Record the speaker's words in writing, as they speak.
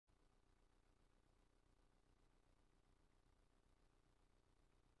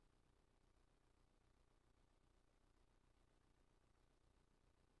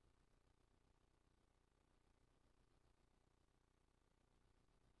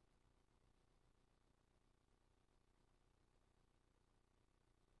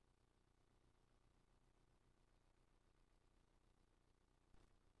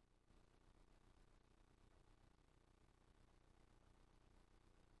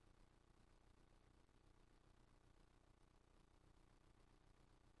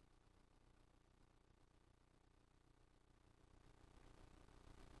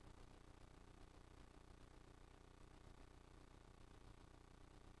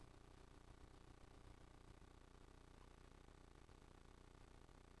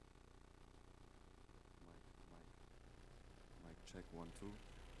check 1 2.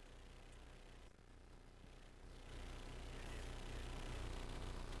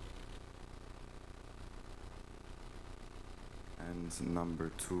 And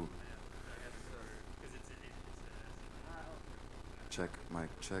number 2. Check mic,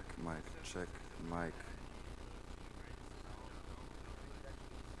 check mic, check mic.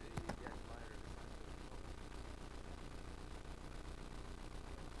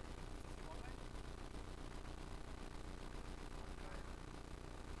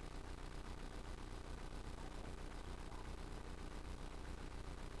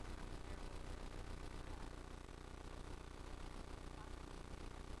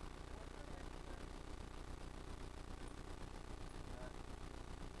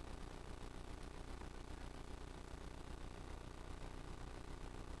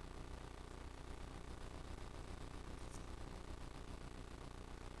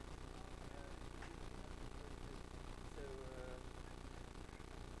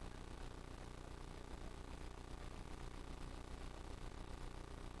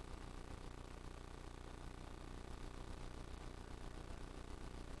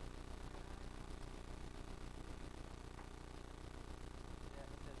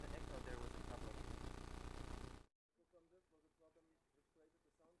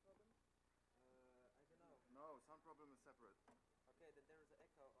 No, sound problem is separate. Okay, then there is an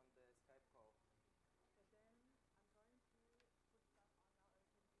echo on the Skype call.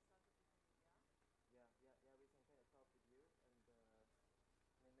 Yeah, we can kind of talk with you, and I mean maybe if you want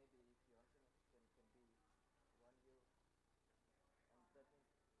to can be one you, and that means you hear this, and I think this is also. Can I have someone speaking with mic?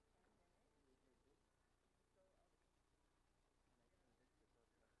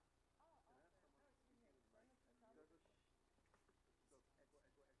 And you just go echo, echo, echo, echo. And you hear it good, live, right?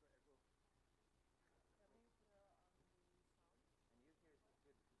 Someone You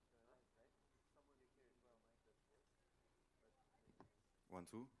hear it well, Mike. that's voice. But 1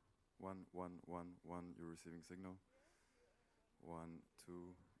 2. 1 1 1 1. You're receiving signal. 1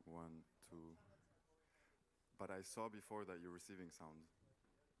 2 1 2. But I saw before that you're receiving sound.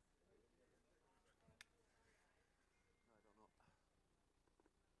 no, I don't know.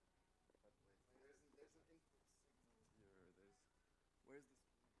 But wait, there's an input signal. Where's the screen? There is no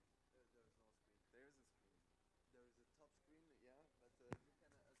screen. There's a screen. There is a top screen, yeah, but you can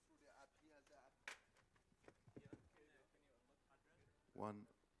through the app. He has the app. Can you unlock address? 1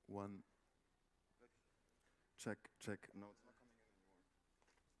 1. Look. Check check. No, it's not coming in anymore.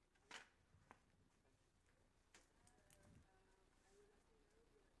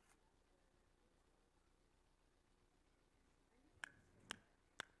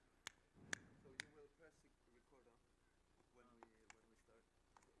 So you will press the recorder when we start,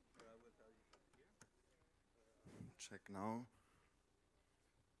 or I will tell you. Here? Check now.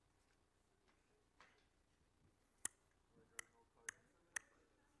 Where there is no card.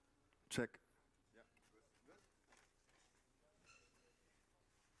 Check. Yeah. Good.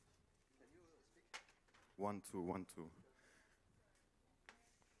 Can you speak? 1 2 1 2.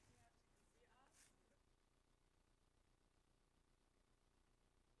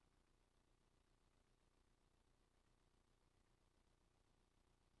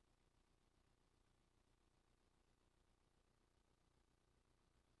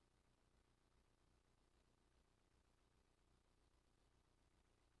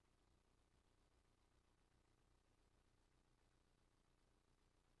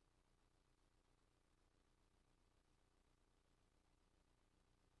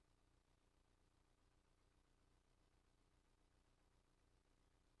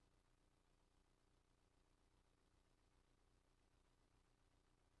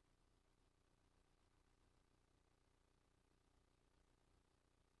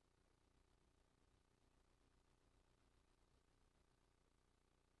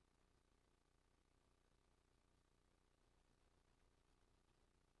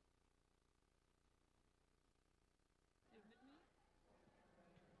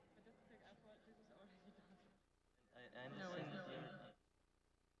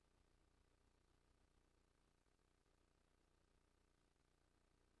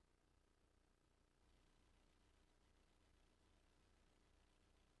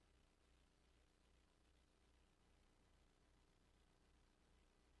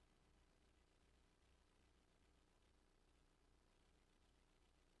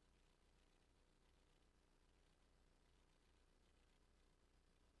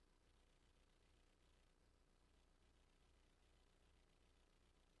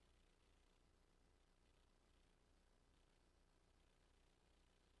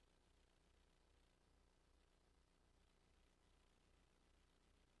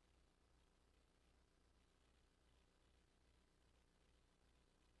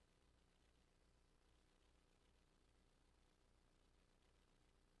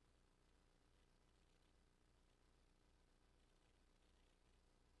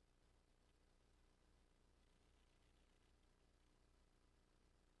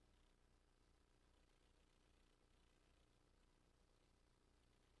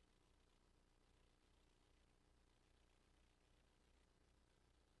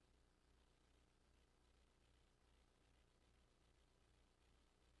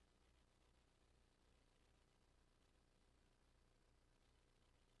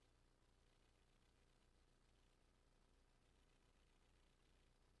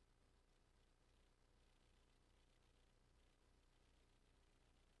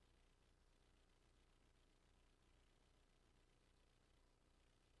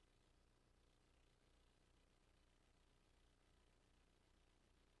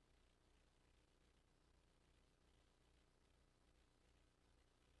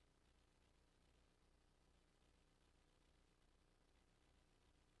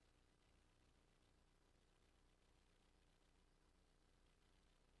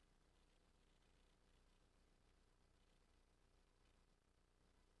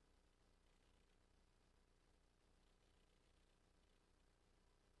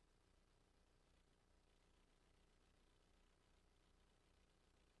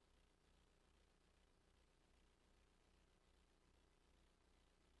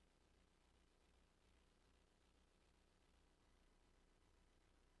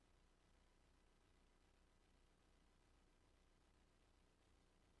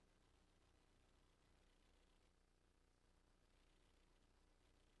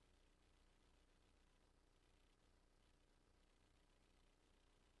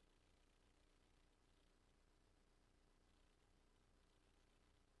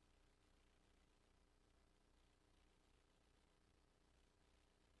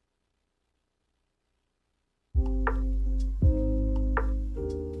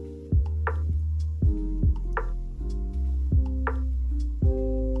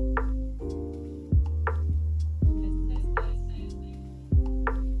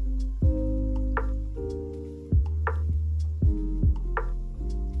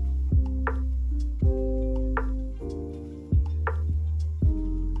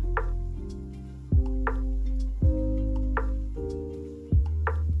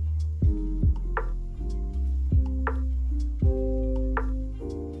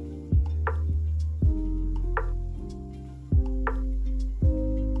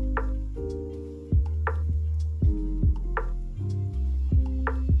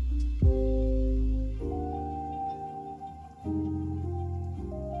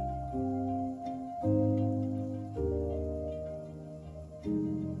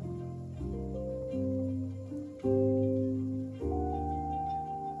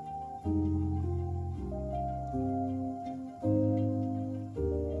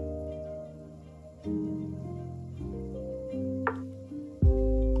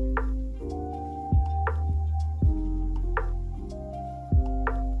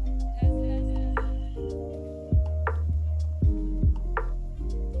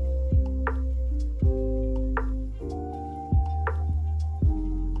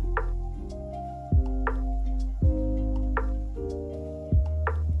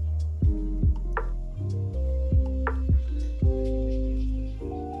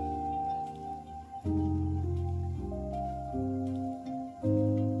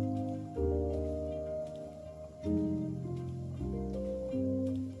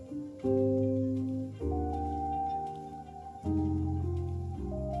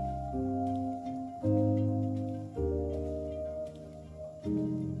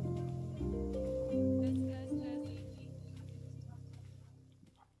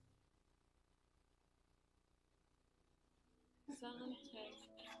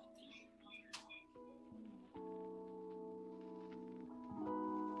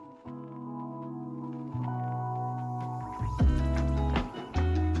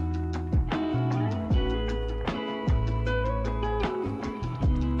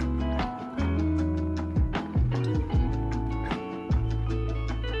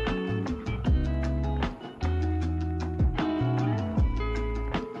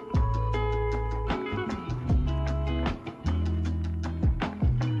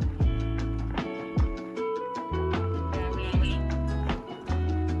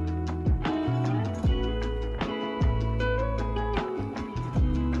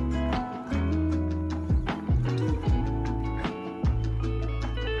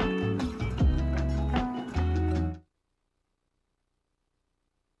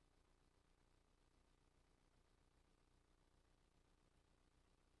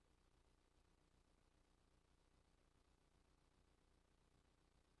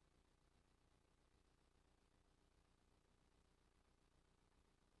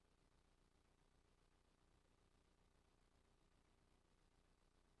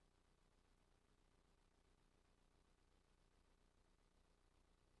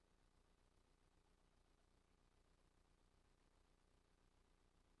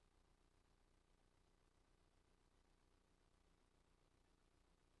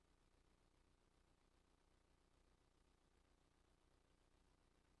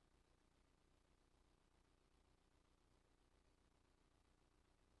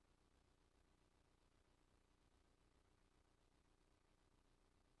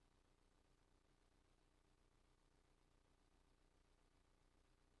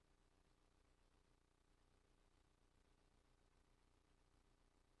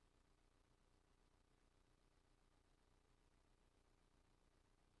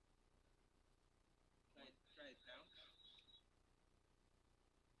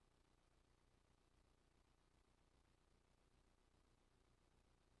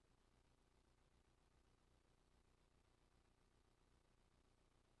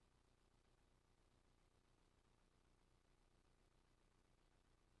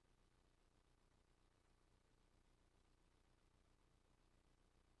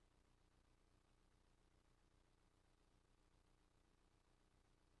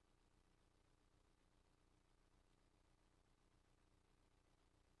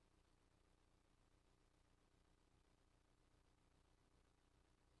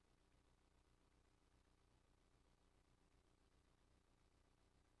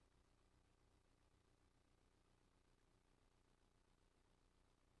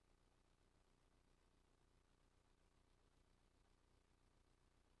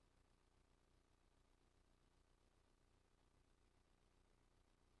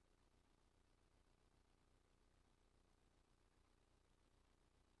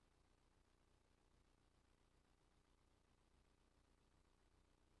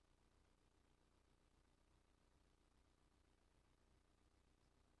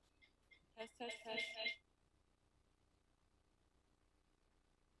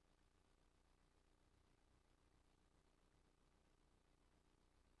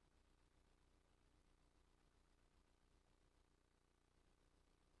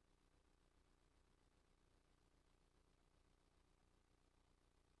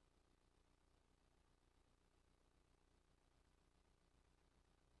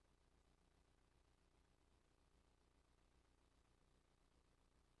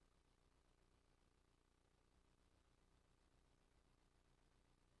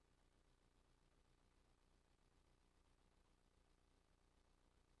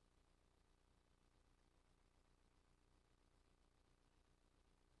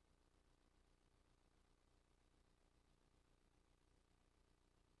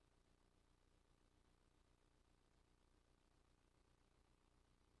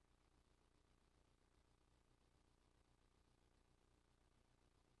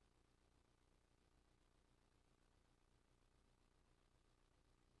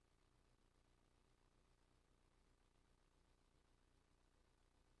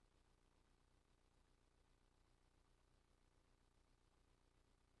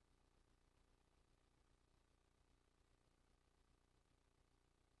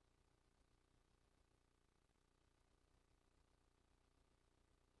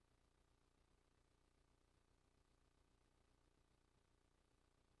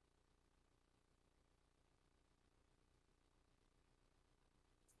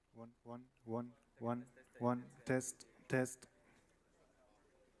 One, test, test.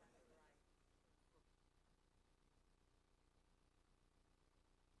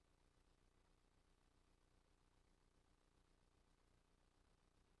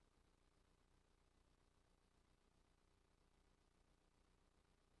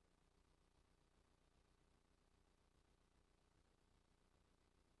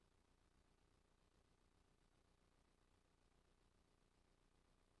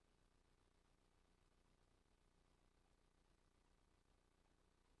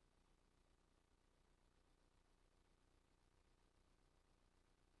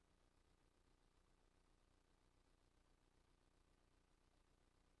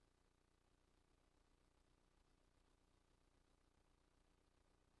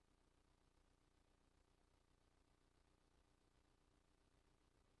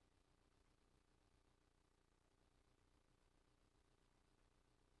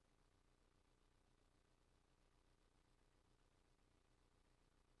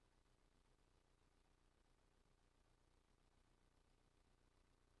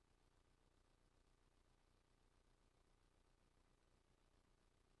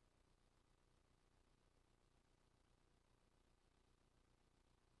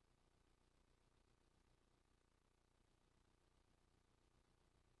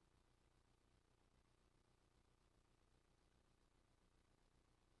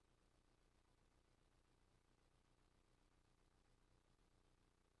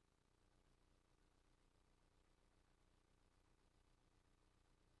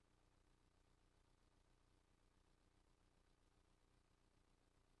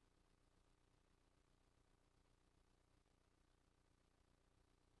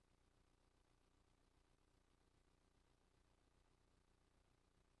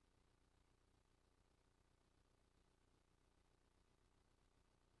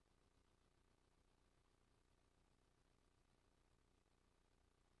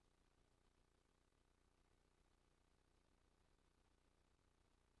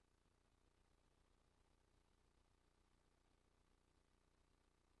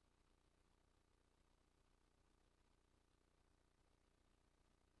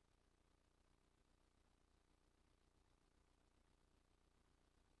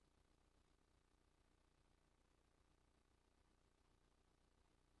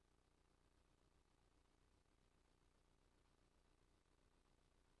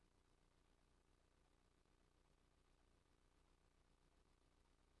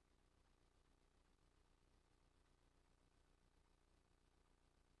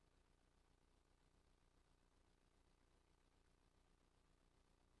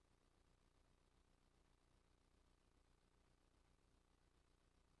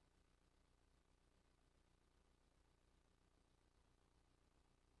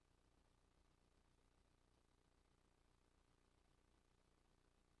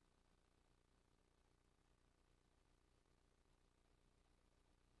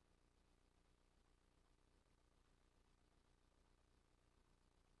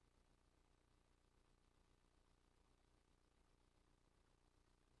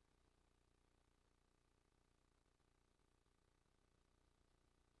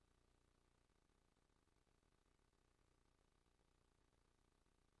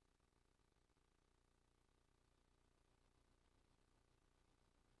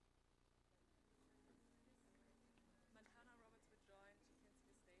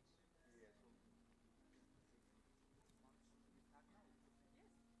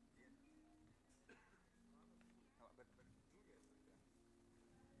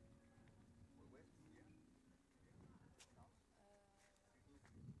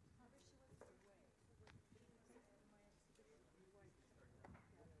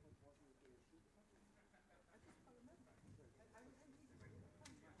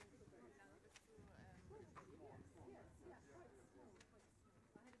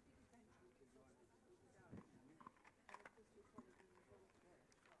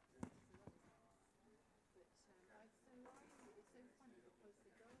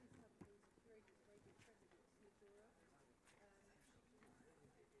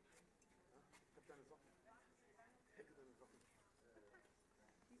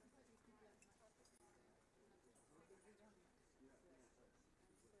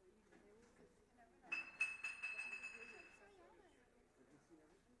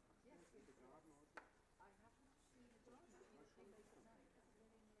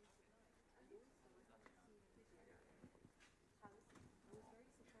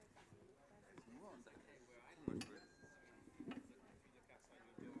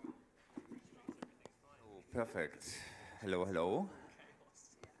 Perfect. Hello, hello.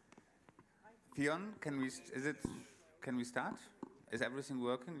 Theon, can we start? Is everything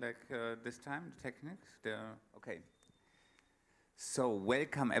working like this time, the techniques? Okay. So,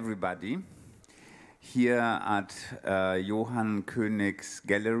 welcome everybody here at Johann Königs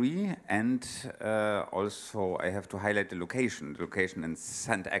Gallery, and also I have to highlight the location in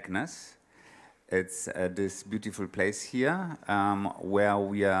St. Agnes. It's this beautiful place here where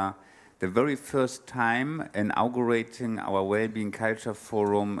we are the very first time inaugurating our Wellbeing Culture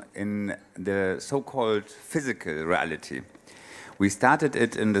Forum in the so-called physical reality. We started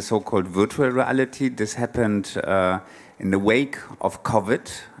it in the so-called virtual reality. This happened in the wake of COVID,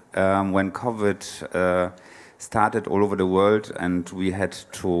 when COVID started all over the world and we had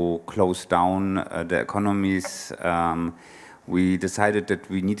to close down the economies. We decided that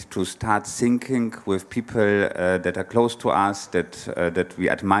we need to start thinking with people that are close to us, that we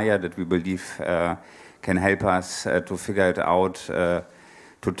admire, that we believe can help us to figure it out,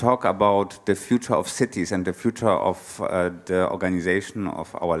 to talk about the future of cities and the future of the organization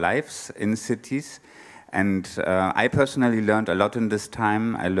of our lives in cities. And I personally learned a lot in this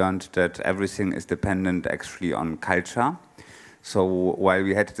time. I learned that everything is dependent actually on culture. So while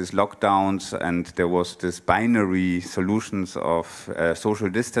we had these lockdowns and there was this binary solutions of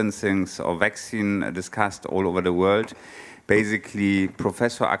social distancing or vaccine discussed all over the world, basically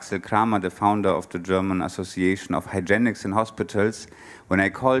Professor Axel Kramer, the founder of the German Association of Hygienics in Hospitals, when I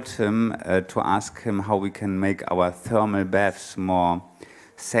called him to ask him how we can make our thermal baths more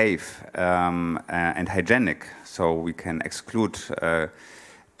safe and hygienic, so we can exclude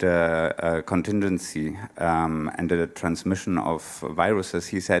the contingency and the transmission of viruses,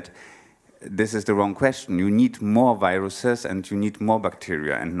 he said, this is the wrong question. You need more viruses and you need more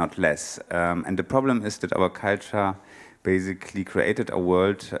bacteria and not less. And the problem is that our culture basically created a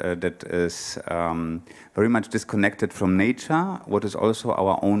world that is very much disconnected from nature, what is also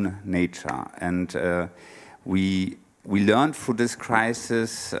our own nature. And we learned through this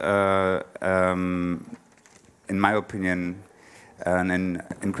crisis, in my opinion, an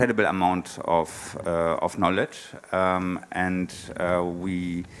incredible amount of knowledge, and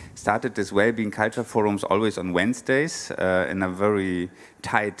we started this Wellbeing Culture Forums always on Wednesdays in a very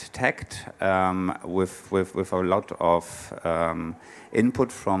tight tact with a lot of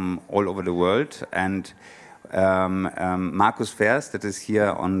input from all over the world. And Markus Vers, that is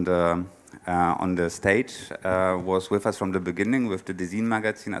here on the stage, was with us from the beginning with the Design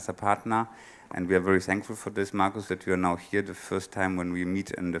magazine as a partner. And we are very thankful for this, Markus, that you are now here the first time when we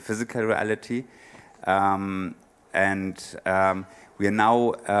meet in the physical reality. We are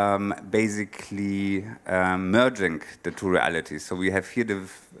now basically merging the two realities. So we have here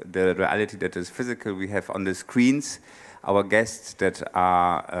the reality that is physical. We have on the screens our guests that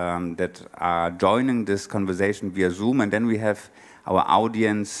are joining this conversation via Zoom. And then we have our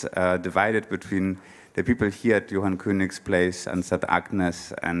audience divided between the people here at Johann Königs Place and St.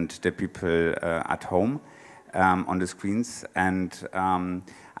 Agnes and the people at home on the screens. And I'm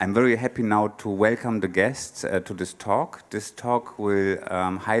very happy now to welcome the guests to this talk. This talk will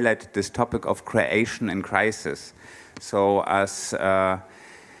highlight this topic of creation in crisis. So as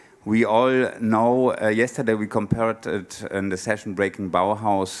we all know, yesterday we compared it in the session Breaking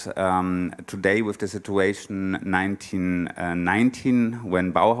Bauhaus today with the situation 1919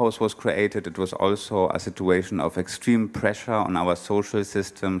 when Bauhaus was created. It was also a situation of extreme pressure on our social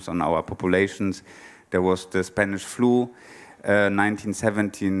systems, on our populations. There was the Spanish flu,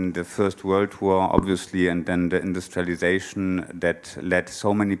 1917, the First World War, obviously, and then the industrialization that led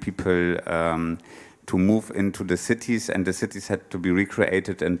so many people to move into the cities, and the cities had to be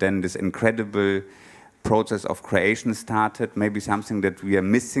recreated, and then this incredible process of creation started, maybe something that we are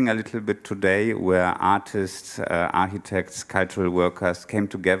missing a little bit today, where artists, architects, cultural workers came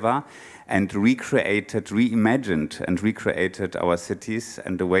together and reimagined and recreated our cities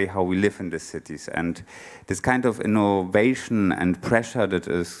and the way how we live in the cities. And this kind of innovation and pressure that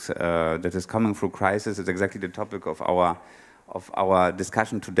is coming through crisis is exactly the topic of our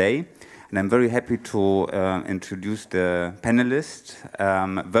discussion today. And I'm very happy to introduce the panelists.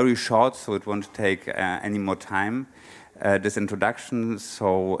 Very short, so it won't take any more time, this introduction.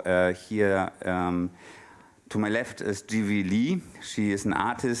 So here to my left is Jivi Lee. She is an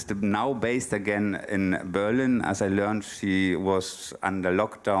artist now based again in Berlin. As I learned, she was under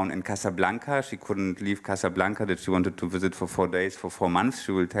lockdown in Casablanca. She couldn't leave Casablanca that she wanted to visit for 4 days, for 4 months.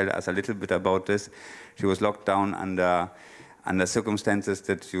 She will tell us a little bit about this. She was locked down under under circumstances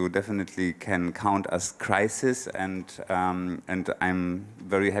that you definitely can count as crisis, and I'm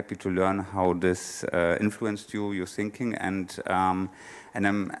very happy to learn how this influenced you, your thinking, and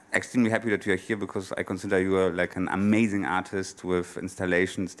I'm extremely happy that you are here because I consider you are like an amazing artist with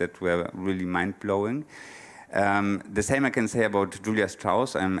installations that were really mind-blowing. The same I can say about Julia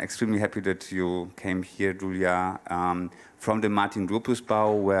Strauss. I'm extremely happy that you came here, Julia, from the Martin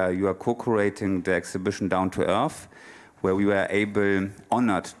Gropiusbau, where you are co-curating the exhibition Down to Earth, where we were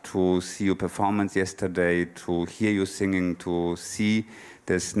honored to see your performance yesterday, to hear you singing, to see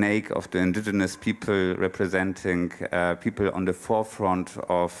the snake of the indigenous people representing people on the forefront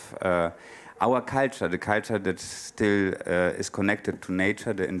of our culture, the culture that still is connected to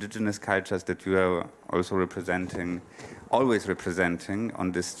nature, the indigenous cultures that you are also representing, always representing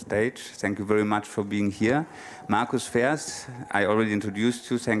on this stage. Thank you very much for being here. Markus Vers, I already introduced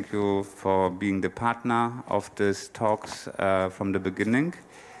you. Thank you for being the partner of these talks from the beginning,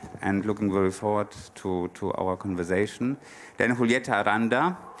 and looking very forward to our conversation. Then Julieta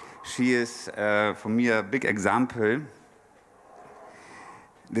Aranda, she is for me a big example.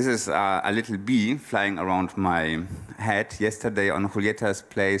 This is a little bee flying around my head. Yesterday on Julieta's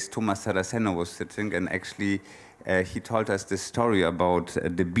place, Thomas Saraceno was sitting, and actually he told us this story about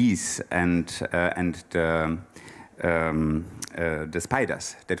the bees and the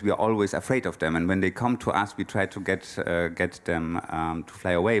spiders, that we are always afraid of them. And when they come to us, we try to get them to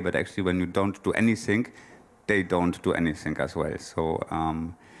fly away. But actually, when you don't do anything, they don't do anything as well. So,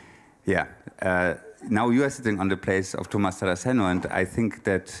 yeah. Now you are sitting on the place of Thomas Saraceno, and I think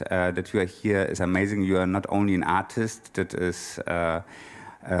that that you are here is amazing. You are not only an artist that is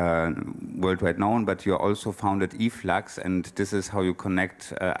worldwide known, but you are also founded eFlux, and this is how you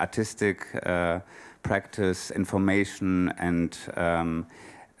connect artistic practice, information, and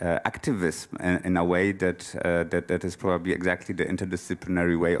activism in a way that is probably exactly the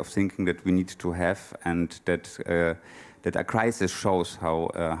interdisciplinary way of thinking that we need to have, and that a crisis shows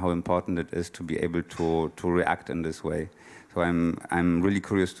how important it is to be able to react in this way. So I'm really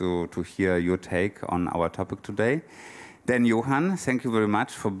curious to hear your take on our topic today. Then Johan, thank you very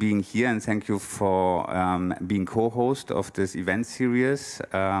much for being here, and thank you for being co-host of this event series.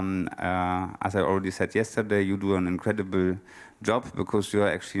 As I already said yesterday, you do an incredible job because you are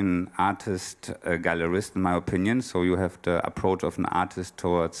actually an artist gallerist, in my opinion. So you have the approach of an artist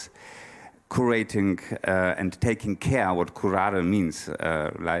towards curating and taking care what curare means,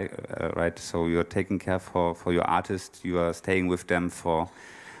 right? So you're taking care for your artists, you are staying with them for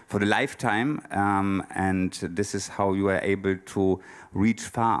the lifetime, and this is how you are able to reach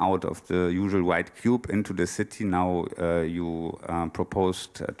far out of the usual white cube into the city. Now you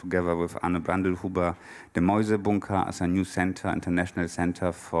proposed together with Anne Brandelhuber the Mäusebunker as a new center, international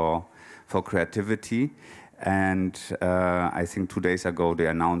center for creativity. And I think 2 days ago they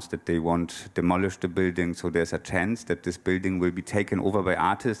announced that they won't demolish the building, so there's a chance that this building will be taken over by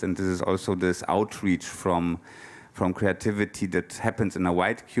artists, and this is also this outreach from creativity that happens in a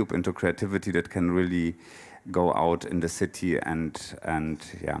white cube into creativity that can really go out in the city, and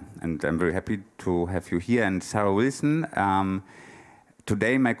yeah, and I'm very happy to have you here. And Sarah Wilson,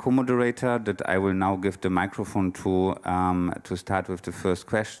 today my co-moderator that I will now give the microphone to start with the first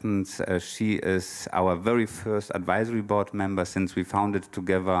questions. She is our very first advisory board member since we founded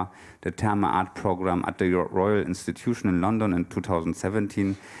together the Therme Art program at the Royal Institution in London in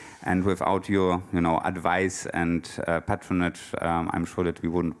 2017. And without your, advice and patronage, I'm sure that we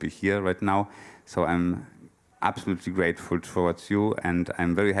wouldn't be here right now. So I'm absolutely grateful towards you, and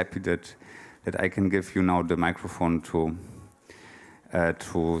I'm very happy that I can give you now the microphone to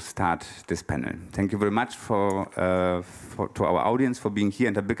start this panel. Thank you very much to our audience for being here,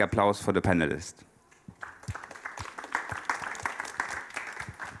 and a big applause for the panelists.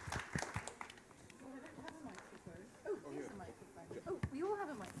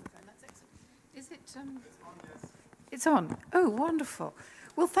 It's on. Oh, wonderful.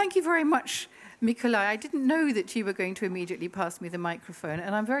 Well, thank you very much, Mikolai. I didn't know that you were going to immediately pass me the microphone,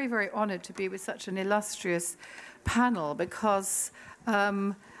 and I'm very, very honored to be with such an illustrious panel because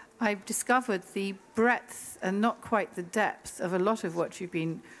I've discovered the breadth and not quite the depth of a lot of what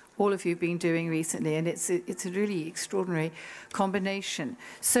all of you have been doing recently, and it's a really extraordinary combination.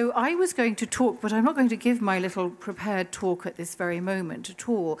 So I was going to talk, but I'm not going to give my little prepared talk at this very moment at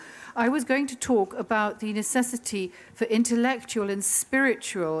all. I was going to talk about the necessity for intellectual and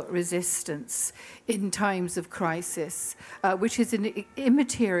spiritual resistance in times of crisis, which is an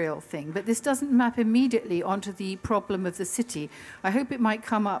immaterial thing, but this doesn't map immediately onto the problem of the city. I hope it might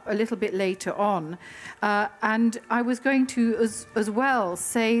come up a little bit later on. And I was going to as well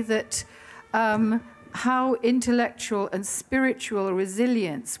say that how intellectual and spiritual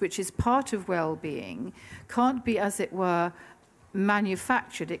resilience, which is part of well-being, can't be, as it were,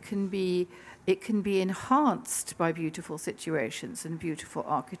 manufactured. It can be enhanced by beautiful situations and beautiful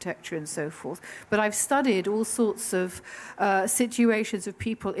architecture and so forth. But I've studied all sorts of situations of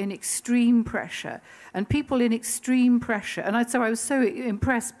people in extreme pressure, and people in extreme pressure. And so I was so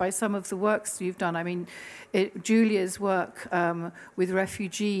impressed by some of the works you've done. I mean, Julia's work with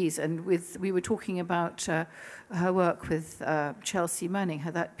refugees, and we were talking about her work with Chelsea Manning,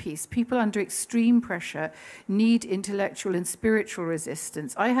 that piece. People under extreme pressure need intellectual and spiritual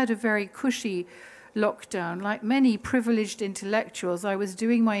resistance. I had a very cushy lockdown. Like many privileged intellectuals, I was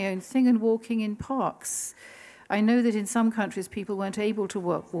doing my own thing and walking in parks. I know that in some countries people weren't able to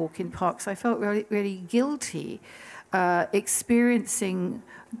walk in parks. I felt really, really guilty experiencing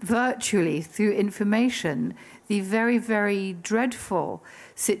virtually through information the very, very dreadful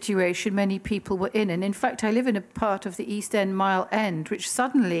situation many people were in. And in fact, I live in a part of the East End, Mile End, which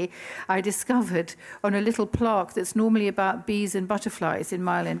suddenly I discovered on a little plaque that's normally about bees and butterflies in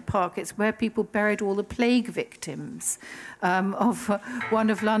Mile End Park. It's where people buried all the plague victims of one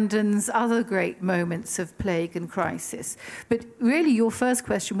of London's other great moments of plague and crisis. But really, your first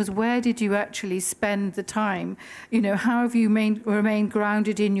question was, where did you actually spend the time? You know, how have you remained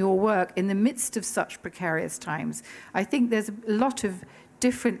grounded in your work in the midst of such precarious times? I think there's a lot of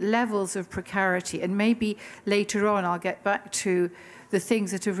different levels of precarity, and maybe later on I'll get back to the things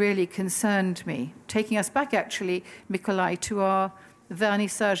that have really concerned me. Taking us back, actually, Nikolai, to our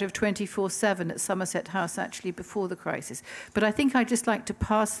vernissage of 24/7 at Somerset House, actually, before the crisis. But I think I'd just like to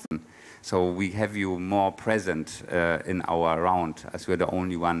pass... So we have you more present in our round, as we're the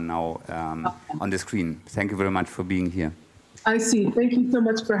only one now on the screen. Thank you very much for being here. I see. Thank you so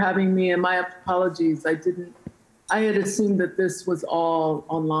much for having me, and my apologies. I had assumed that this was all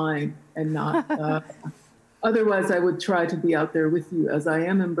online and not, otherwise I would try to be out there with you, as I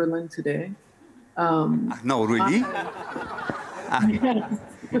am in Berlin today. No, really?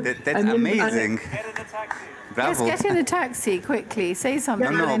 That's amazing. Get in a taxi. Bravo. Yes, get in a taxi quickly. Say something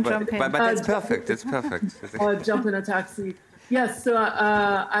and then jump in. But that's perfect. That's perfect. Jump in a taxi. Yes, so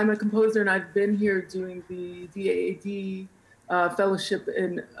I'm a composer, and I've been here doing the DAAD fellowship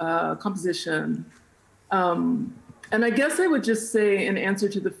in composition. And I guess I would just say, in answer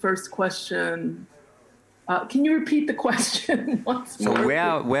to the first question, can you repeat the question once more? So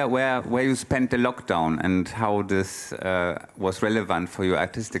where you spent the lockdown and how this was relevant for your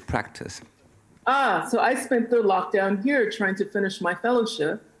artistic practice? So I spent the lockdown here trying to finish my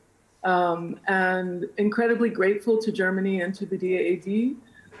fellowship, and incredibly grateful to Germany and to the DAAD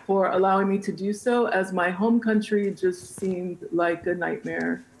for allowing me to do so, as my home country just seemed like a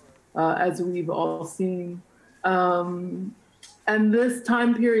nightmare, as we've all seen. And this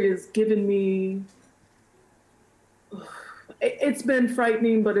time period has given me, it's been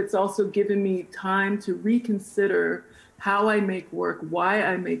frightening, but it's also given me time to reconsider how I make work, why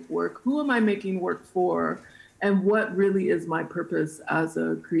I make work, who am I making work for, and what really is my purpose as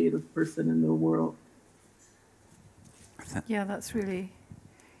a creative person in the world. Yeah, that's really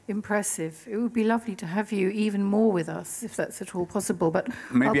impressive. It would be lovely to have you even more with us, if that's at all possible. But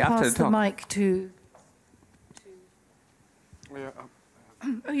maybe I'll after pass the the mic to...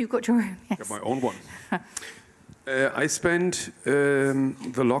 Oh, you've got your own. Yes. Got my own one. I spent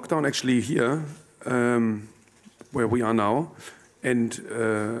the lockdown actually here, where we are now, and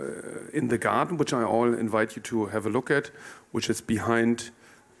in the garden, which I all invite you to have a look at, which is behind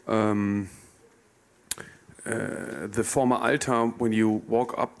the former altar. When you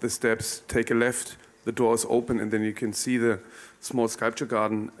walk up the steps, take a left, the door is open, and then you can see the small sculpture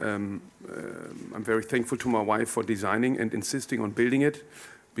garden. I'm very thankful to my wife for designing and insisting on building it,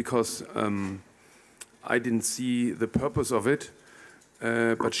 because I didn't see the purpose of it,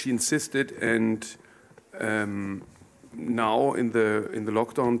 but she insisted, and now in the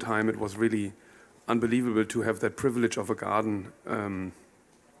lockdown time, it was really unbelievable to have that privilege of a garden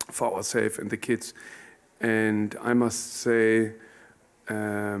for ourselves and the kids. And I must say,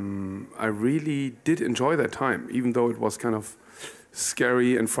 I really did enjoy that time, even though it was kind of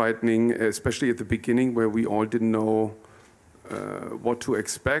scary and frightening, especially at the beginning, where we all didn't know what to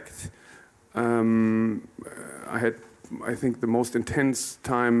expect. I had, I think, the most intense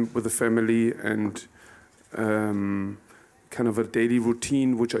time with the family, and kind of a daily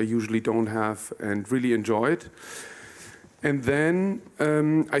routine, which I usually don't have, and really enjoyed. And then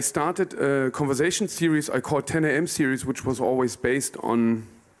I started a conversation series I called 10 a.m. series, which was always based on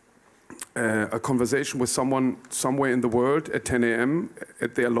a conversation with someone somewhere in the world at 10 a.m.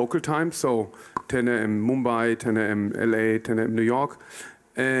 at their local time. So 10 a.m. Mumbai, 10 a.m. LA, 10 a.m. New York.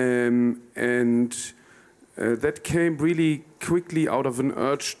 And that came really quickly out of an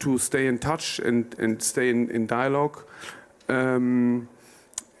urge to stay in touch and stay in dialogue. And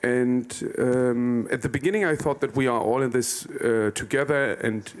at the beginning, I thought that we are all in this together,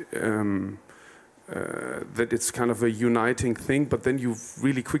 and that it's kind of a uniting thing. But then you've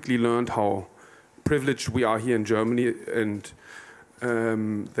really quickly learned how privileged we are here in Germany, and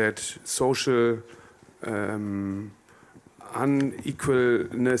that social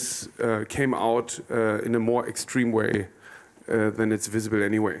unequalness came out in a more extreme way than it's visible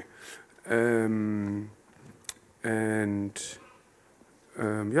anyway.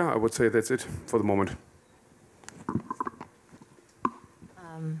 Yeah, I would say that's it for the moment.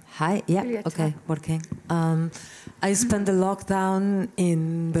 Hi, yeah, Julieta. okay, working. I spent the lockdown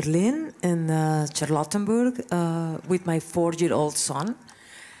in Berlin, in Charlottenburg, with my 4-year-old son.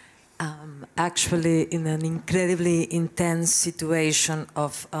 Actually, in an incredibly intense situation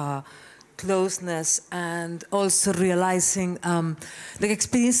of closeness, and also realizing, like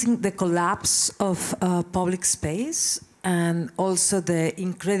experiencing the collapse of public space, and also the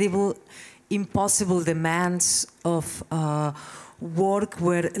incredible, impossible demands of work,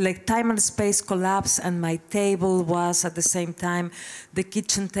 where like time and space collapse, and my table was at the same time the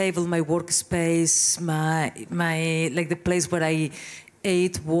kitchen table, my workspace, my like the place where I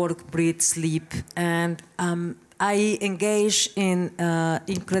ate, work, breathe, sleep, and I engaged in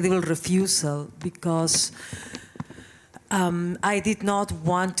incredible refusal, because I did not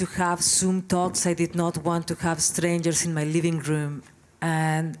want to have Zoom talks. I did not want to have strangers in my living room,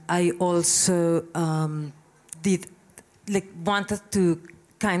 and I also wanted to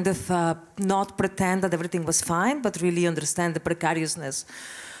kind of not pretend that everything was fine, but really understand the precariousness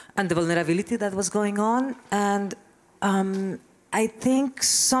and the vulnerability that was going on. And I think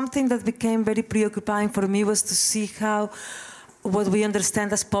something that became very preoccupying for me was to see how what we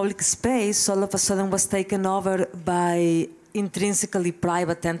understand as public space all of a sudden was taken over by intrinsically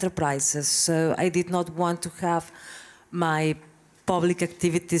private enterprises. So I did not want to have my public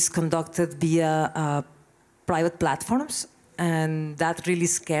activities conducted via private platforms, and that really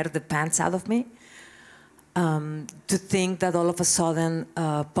scared the pants out of me. To think that all of a sudden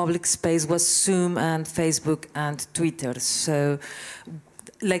public space was Zoom and Facebook and Twitter. So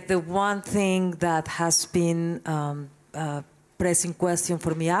like the one thing that has been pressing question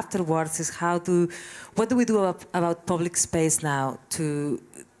for me afterwards is what do we do about public space now to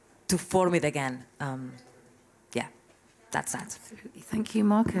form it again? Yeah, that's that. Absolutely. Thank you,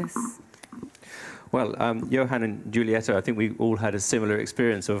 Marcus. Well, Johan and Julieta, I think we all had a similar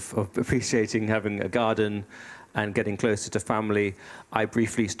experience of appreciating having a garden and getting closer to family. I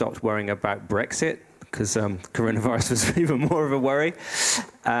briefly stopped worrying about Brexit because coronavirus was even more of a worry.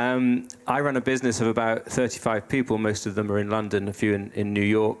 I run a business of about 35 people. Most of them are in London, a few in New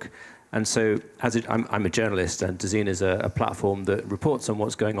York. And so I'm a journalist, and Design is a platform that reports on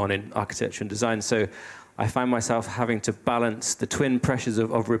what's going on in architecture and design. So I found myself having to balance the twin pressures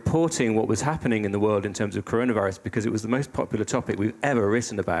of reporting what was happening in the world in terms of coronavirus, because it was the most popular topic we've ever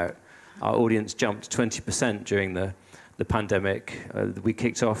written about. Our audience jumped 20% during the pandemic. We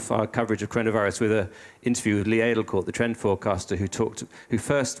kicked off our coverage of coronavirus with an interview with Lee Edelcourt, the trend forecaster, who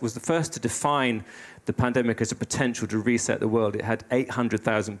was the first to define the pandemic as a potential to reset the world. It had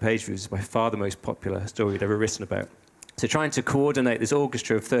 800,000 page views, by far the most popular story we'd ever written about. So trying to coordinate this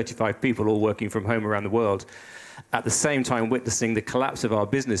orchestra of 35 people all working from home around the world, at the same time witnessing the collapse of our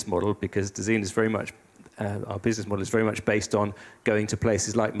business model, because Design is very much, our business model is very much based on going to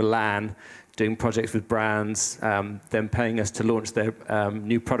places like Milan, doing projects with brands, them paying us to launch their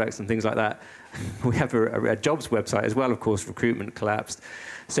new products and things like that. We have a jobs website as well, of course. Recruitment collapsed.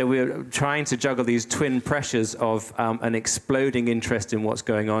 So we're trying to juggle these twin pressures of an exploding interest in what's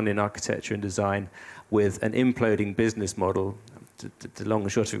going on in architecture and design with an imploding business model. The long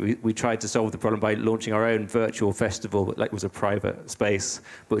and short of it, we tried to solve the problem by launching our own virtual festival that was a private space,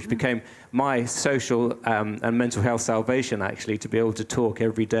 but which became my social and mental health salvation, actually, to be able to talk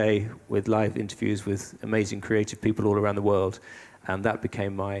every day with live interviews with amazing creative people all around the world. And that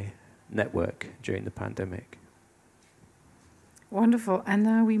became my network during the pandemic. Wonderful. And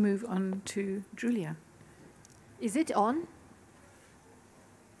now we move on to Julia. Is it on?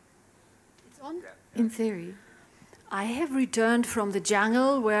 It's on? In theory. I have returned from the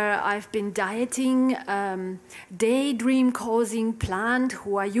jungle where I've been dieting daydream-causing plant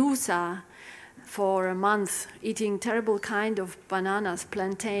huayusa for a month, eating terrible kind of bananas,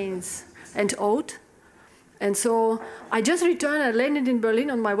 plantains, and oat. And so I just returned. I landed in Berlin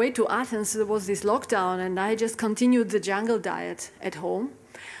on my way to Athens. There was this lockdown, and I just continued the jungle diet at home.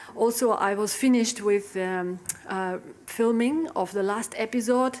 Also, I was finished with filming of the last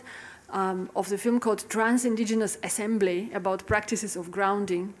episode of the film called Trans-Indigenous Assembly, about practices of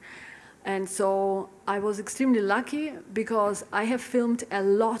grounding. And so I was extremely lucky because I have filmed a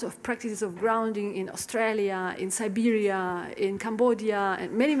lot of practices of grounding in Australia, in Siberia, in Cambodia,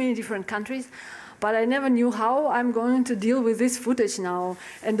 and many, many different countries. But I never knew how I'm going to deal with this footage now.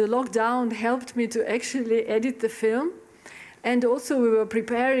 And the lockdown helped me to actually edit the film. And also we were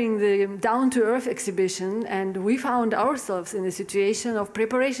preparing the Down to Earth exhibition, and we found ourselves in a situation of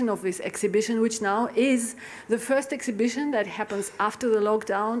preparation of this exhibition, which now is the first exhibition that happens after the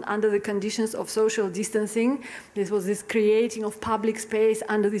lockdown under the conditions of social distancing. This was this creating of public space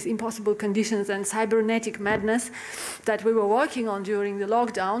under these impossible conditions and cybernetic madness that we were working on during the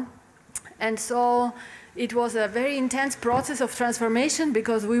lockdown. And so it was a very intense process of transformation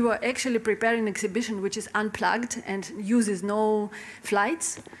because we were actually preparing an exhibition which is unplugged and uses no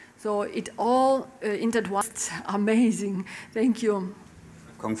flights. So it all intertwined. It's amazing. Thank you.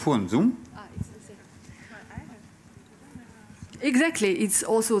 Kung Fu on Zoom? Exactly. It's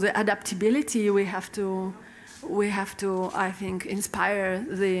also the adaptability we have to, I think, inspire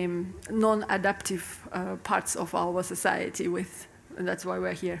the non-adaptive parts of our society with. And that's why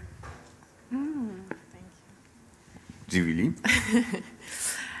we're here. Julie?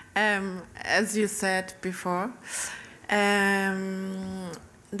 As you said before,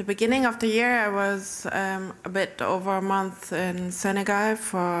 the beginning of the year I was a bit over a month in Senegal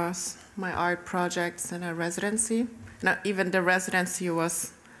for my art projects in a residency. Not even the residency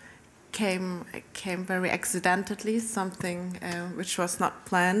came very accidentally, something which was not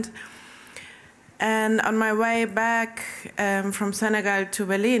planned. And on my way back from Senegal to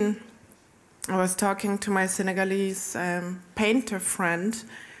Berlin, I was talking to my Senegalese painter friend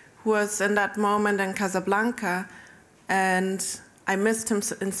who was in that moment in Casablanca, and I missed him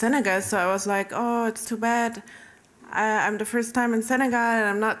in Senegal, so I was like, oh, it's too bad. I'm the first time in Senegal and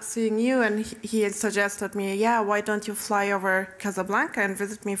I'm not seeing you. And he had suggested me, yeah, why don't you fly over Casablanca and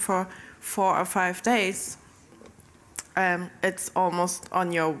visit me for 4 or 5 days? It's almost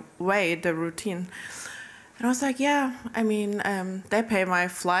on your way, the routine. And I was like, yeah, I mean, they pay my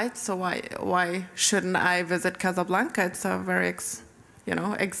flight, so why shouldn't I visit Casablanca? It's a very,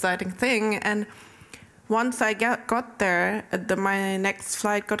 exciting thing. And once I got there, my next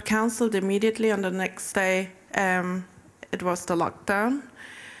flight got canceled immediately. On the next day, it was the lockdown.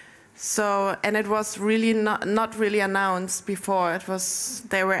 So, and it was really not really announced before.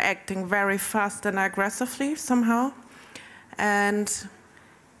 They were acting very fast and aggressively somehow. And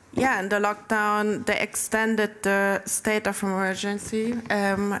yeah, in the lockdown, they extended the state of emergency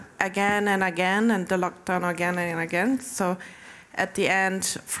again and again, and the lockdown again and again. So at the end,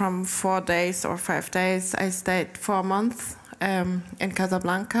 from 4 days or 5 days, I stayed for a month in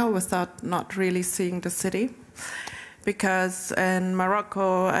Casablanca without not really seeing the city. Because in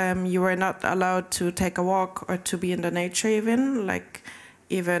Morocco, you were not allowed to take a walk or to be in the nature even. Like,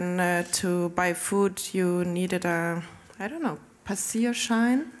 even to buy food, you needed a,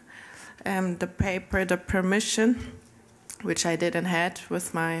 passierschein. The paper, the permission, which I didn't have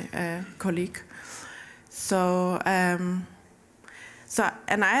with my colleague. So, and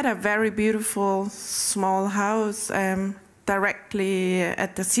I had a very beautiful small house directly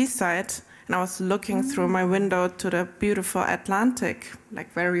at the seaside, and I was looking through my window to the beautiful Atlantic,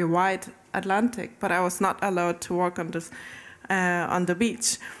 like very wide Atlantic, but I was not allowed to walk on the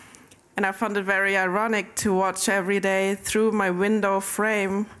beach. And I found it very ironic to watch every day through my window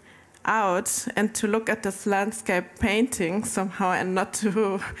frame out and to look at this landscape painting somehow, and not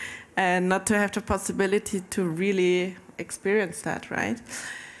to have the possibility to really experience that, right?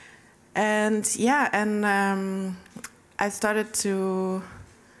 And yeah, and I started to,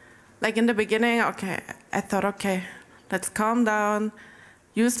 like in the beginning, I thought, okay, let's calm down,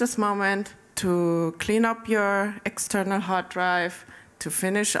 use this moment to clean up your external hard drive, to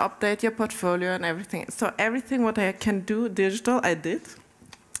update your portfolio and everything. So everything what I can do digital, I did.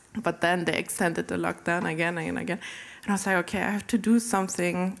 But then they extended the lockdown again and again. And I was like, okay, I have to do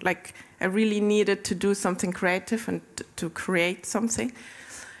something. Like, I really needed to do something creative and to create something.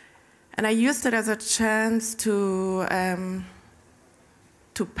 And I used it as a chance to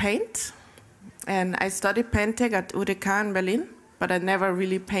paint. And I studied painting at UDK in Berlin, but I never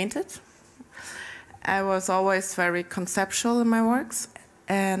really painted. I was always very conceptual in my works.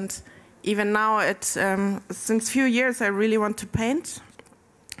 And even now, since few years, I really want to paint.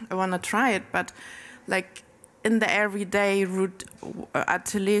 I want to try it, but like in the everyday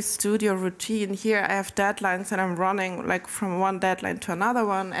atelier studio routine here, I have deadlines and I'm running like from one deadline to another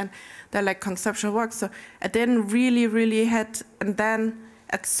one, and they're like conceptual work. So I didn't really had, and then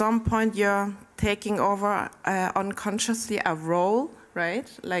at some point you're taking over unconsciously a role, right?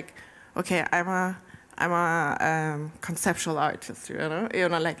 Like okay, I'm a conceptual artist, you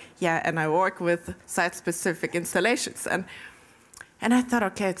know, like, yeah, and I work with site-specific installations. And I thought,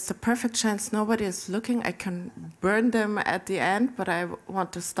 okay, it's the perfect chance. Nobody is looking. I can burn them at the end, but I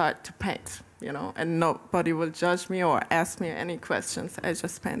want to start to paint, you know, and nobody will judge me or ask me any questions. I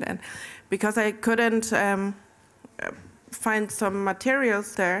just paint. And because I couldn't find some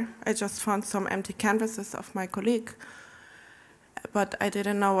materials there, I just found some empty canvases of my colleague. But I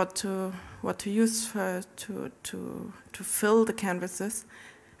didn't know what to use to fill the canvases.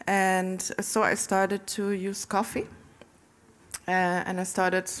 And so I started to use coffee. And I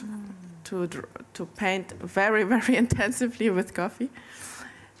started to paint very, very intensively with coffee.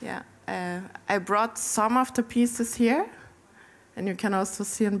 Yeah, I brought some of the pieces here, and you can also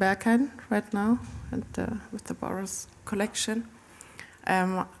see in Berghain right now, and with the Boros collection.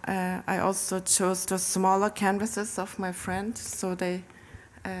 I also chose the smaller canvases of my friend, so they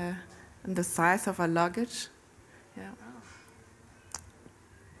in the size of a luggage. Yeah.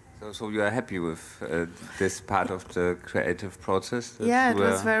 So you are happy with this part of the creative process? Yeah, it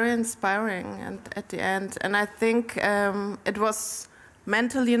was very inspiring, and at the end, and I think it was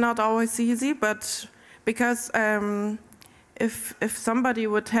mentally not always easy, but because if somebody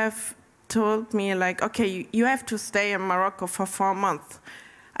would have told me like, okay, you have to stay in Morocco for 4 months,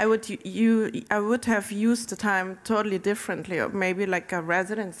 I would have used the time totally differently, or maybe like a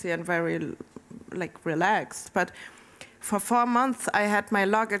residency and very like relaxed, but. For 4 months, I had my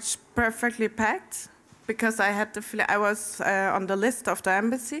luggage perfectly packed because I had the I was on the list of the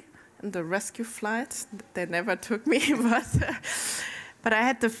embassy in the rescue flight. They never took me, but I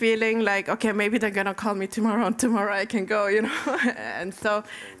had the feeling like, okay, maybe they're gonna call me tomorrow, and tomorrow I can go, you know. And so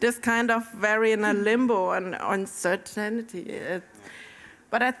this kind of very in a limbo and uncertainty.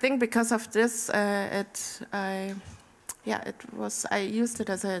 But I think because of this, I used it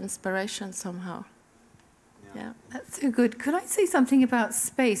as an inspiration somehow. Yeah. That's so good. Could I say something about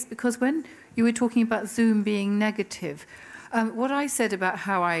space? Because when you were talking about Zoom being negative, what I said about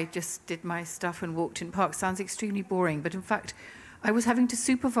how I just did my stuff and walked in parks sounds extremely boring. But in fact, I was having to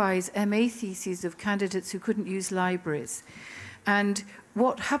supervise MA theses of candidates who couldn't use libraries. And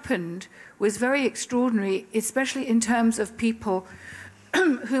what happened was very extraordinary, especially in terms of people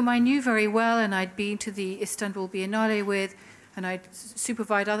whom I knew very well and I'd been to the Istanbul Biennale with, and I'd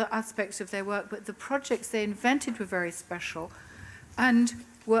supervised other aspects of their work, but the projects they invented were very special and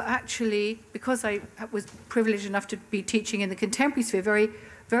were actually, because I was privileged enough to be teaching in the contemporary sphere, very,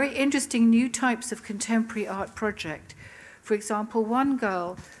 very interesting new types of contemporary art project. For example, one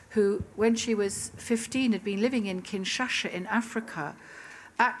girl who, when she was 15, had been living in Kinshasa in Africa,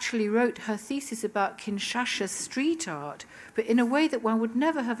 actually wrote her thesis about Kinshasa street art, but in a way that one would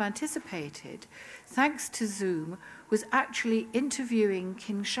never have anticipated, thanks to Zoom, was actually interviewing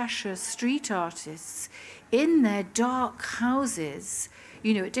Kinshasa street artists in their dark houses,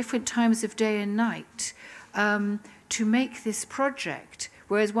 you know, at different times of day and night, to make this project.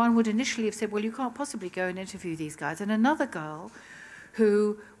 Whereas one would initially have said, well, you can't possibly go and interview these guys. And another girl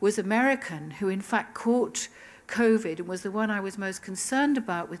who was American, who in fact caught COVID and was the one I was most concerned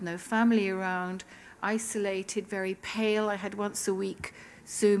about, with no family around, isolated, very pale. I had once a week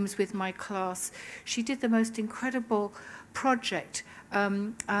Zooms with my class. She did the most incredible project. Raja,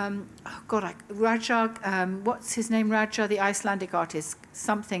 what's his name, Raja, the Icelandic artist,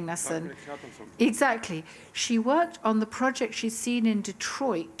 something Nassan. Exactly. She worked on the project she'd seen in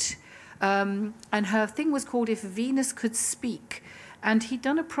Detroit, and her thing was called If Venus Could Speak. And he'd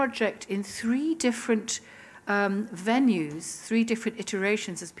done a project in 3 different venues, 3 different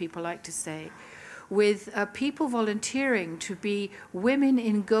iterations, as people like to say, with people volunteering to be women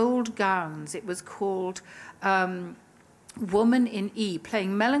in gold gowns. It was called Woman in E,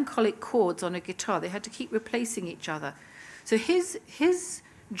 playing melancholic chords on a guitar. They had to keep replacing each other. So his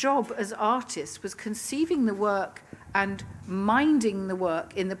job as artist was conceiving the work and minding the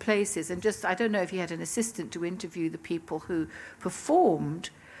work in the places. And just, I don't know if he had an assistant to interview the people who performed,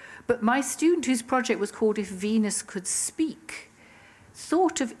 but my student, whose project was called If Venus Could Speak,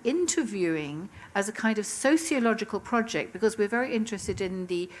 thought of interviewing as a kind of sociological project, because we're very interested in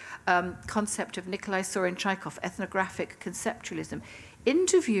the concept of Nikolai Soren-Tchekhov, ethnographic conceptualism,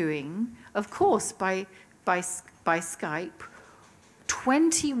 interviewing, of course, by Skype,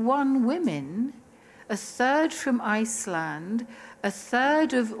 21 women, a third from Iceland, a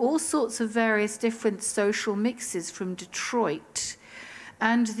third of all sorts of various different social mixes from Detroit,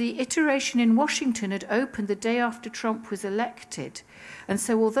 And the iteration in Washington had opened the day after Trump was elected. And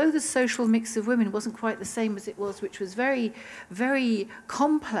so although the social mix of women wasn't quite the same as it was, which was very, very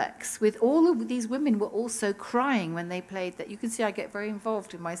complex, with all of these women were also crying when they played that. You can see I get very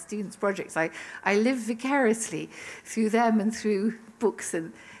involved in my students' projects. I live vicariously through them and through books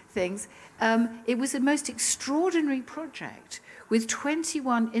and things. It was a most extraordinary project with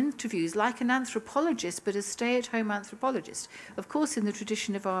 21 interviews, like an anthropologist, but a stay-at-home anthropologist, of course in the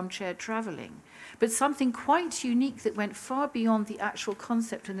tradition of armchair travelling, but something quite unique that went far beyond the actual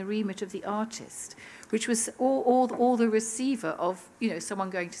concept and the remit of the artist, which was all the receiver of, you know, someone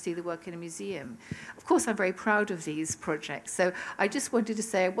going to see the work in a museum. Of course, I'm very proud of these projects, so I just wanted to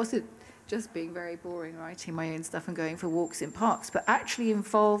say I wasn't just being very boring writing my own stuff and going for walks in parks, but actually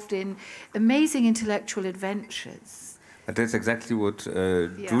involved in amazing intellectual adventures. But that's exactly what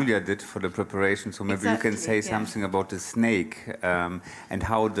Julia did for the preparation. So maybe you can say something about the snake and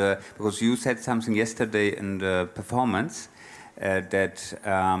how because you said something yesterday in the performance that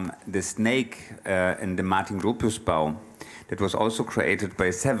the snake in the Martin Gropiusbau, that was also created by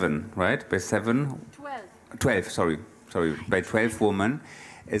 7, right? By 7? 12, sorry, by 12 women,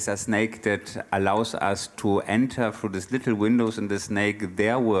 is a snake that allows us to enter through these little windows in the snake,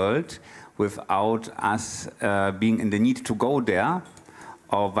 their world, without us being in the need to go there,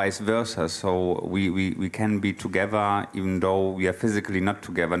 or vice versa. So we can be together even though we are physically not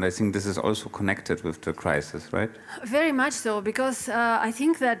together. And I think this is also connected with the crisis, right? Very much so, because I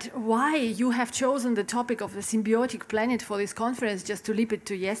think that why you have chosen the topic of the symbiotic planet for this conference, just to leap it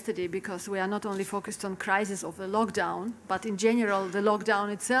to yesterday, because we are not only focused on crisis of the lockdown, but in general the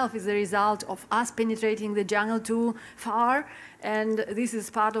lockdown itself is the result of us penetrating the jungle too far, and this is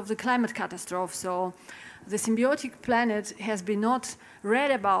part of the climate catastrophe. So the symbiotic planet has been not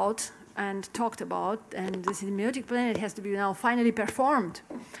read about and talked about, and the symbiotic planet has to be now finally performed,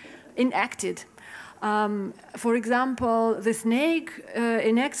 enacted. For example, the snake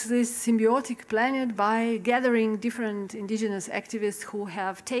enacts this symbiotic planet by gathering different indigenous activists who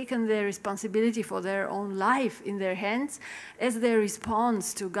have taken their responsibility for their own life in their hands as their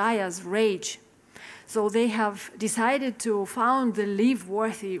response to Gaia's rage. So they have decided to found the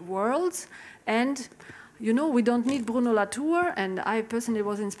live-worthy worlds, and you know, we don't need Bruno Latour, and I personally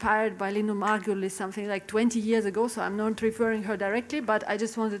was inspired by Lino Margulis something like 20 years ago, so I'm not referring her directly, but I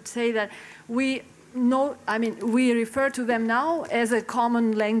just wanted to say that we refer to them now as a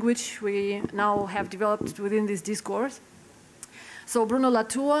common language we now have developed within this discourse. So Bruno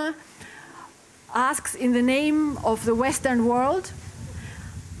Latour asks, in the name of the Western world,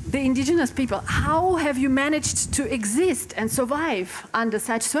 the indigenous people, how have you managed to exist and survive under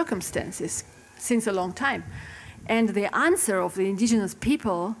such circumstances since a long time? And the answer of the indigenous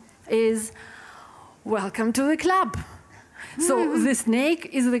people is, welcome to the club. So the snake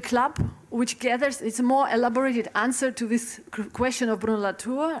is the club which gathers. It's a more elaborated answer to this question of Bruno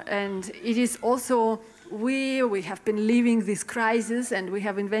Latour, and it is also we have been living this crisis and we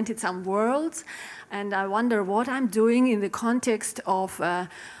have invented some worlds, and I wonder what I'm doing in the context of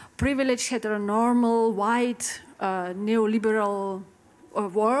privileged, heteronormal, white, neoliberal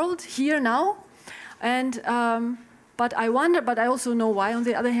world here now. And but I wonder, but I also know why on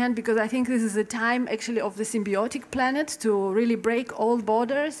the other hand, because I think this is the time actually of the symbiotic planet to really break all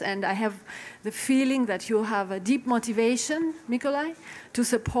borders, and I have the feeling that you have a deep motivation, Mikolai, to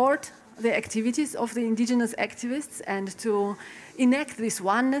support the activities of the indigenous activists and to enact this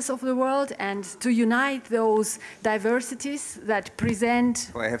oneness of the world and to unite those diversities that present.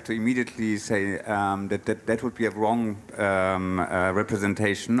 So I have to immediately say that would be a wrong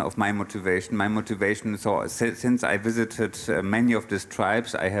representation of my motivation. My motivation, so since I visited many of these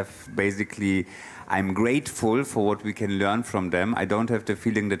tribes, I'm grateful for what we can learn from them. I don't have the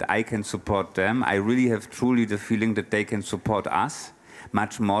feeling that I can support them. I really have truly the feeling that they can support us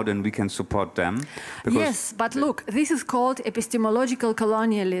much more than we can support them. Yes, but look, this is called epistemological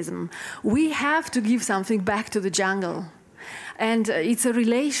colonialism. We have to give something back to the jungle. And it's a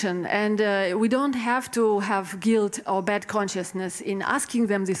relation, and we don't have to have guilt or bad consciousness in asking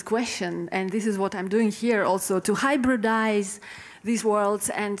them this question. And this is what I'm doing here also, to hybridize these worlds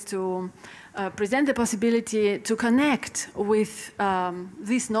and to present the possibility to connect with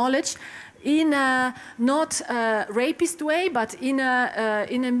this knowledge in a not a rapist way, but in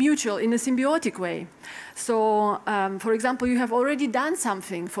a mutual, in a symbiotic way. So, for example, you have already done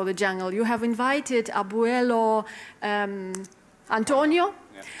something for the jungle. You have invited Abuelo Antonio,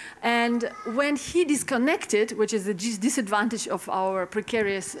 and when he disconnected, which is the disadvantage of our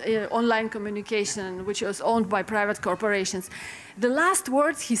precarious online communication, which was owned by private corporations, the last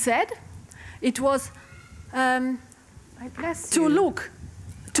words he said, it was to look.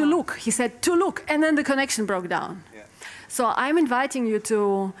 to look. He said, to look, and then the connection broke down. Yeah. So I'm inviting you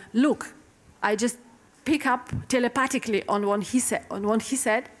to look. I just pick up telepathically on what he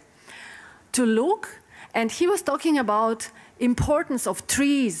said, to look, and he was talking about importance of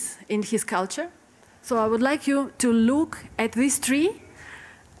trees in his culture. So I would like you to look at this tree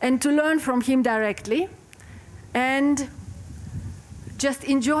and to learn from him directly and just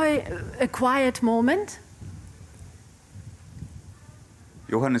enjoy a quiet moment.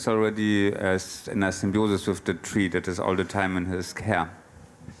 Johann is already in a symbiosis with the tree that is all the time in his hair.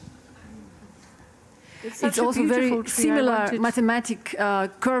 It's also very similar mathematic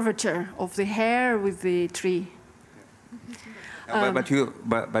curvature of the hair with the tree.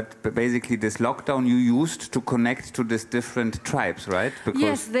 But basically this lockdown you used to connect to these different tribes, right? Because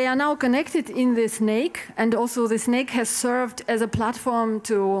yes, they are now connected in the snake, and also the snake has served as a platform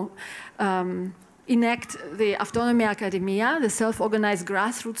to enact the Autonomy Academia, the self-organized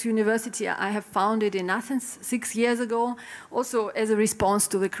grassroots university I have founded in Athens 6 years ago, also as a response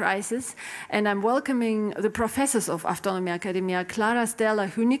to the crisis. And I'm welcoming the professors of Autonomy Academia, Clara Stella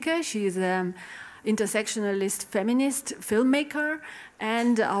Hünike, she is an intersectionalist feminist filmmaker,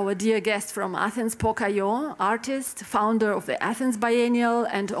 and our dear guest from Athens, Pokayo, artist, founder of the Athens Biennial,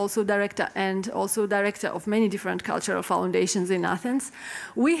 and also director of many different cultural foundations in Athens.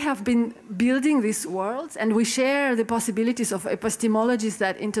 We have been building these worlds, and we share the possibilities of epistemologies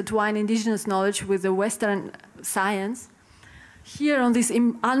that intertwine indigenous knowledge with the Western science. Here on this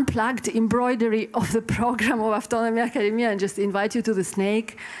unplugged embroidery of the program of Autonomy Academia, and just invite you to the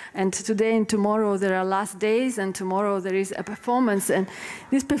snake. And today and tomorrow there are last days, and tomorrow there is a performance. And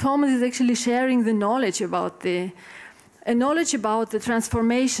this performance is actually sharing the knowledge about the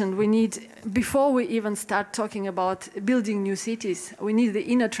transformation we need before we even start talking about building new cities. We need the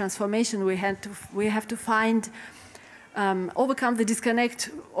inner transformation. We have to find, overcome the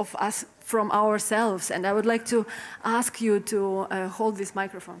disconnect of us from ourselves. And I would like to ask you to hold this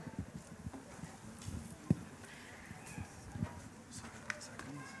microphone.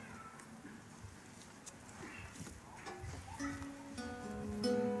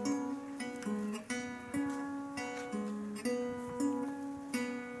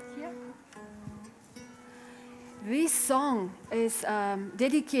 This song is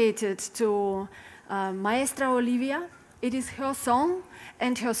dedicated to Maestra Olivia. It is her song,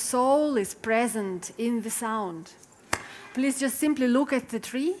 and her soul is present in the sound. Please just simply look at the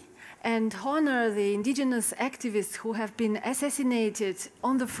tree and honor the indigenous activists who have been assassinated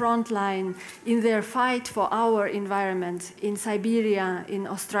on the front line in their fight for our environment in Siberia, in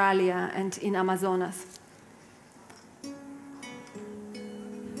Australia, and in Amazonas.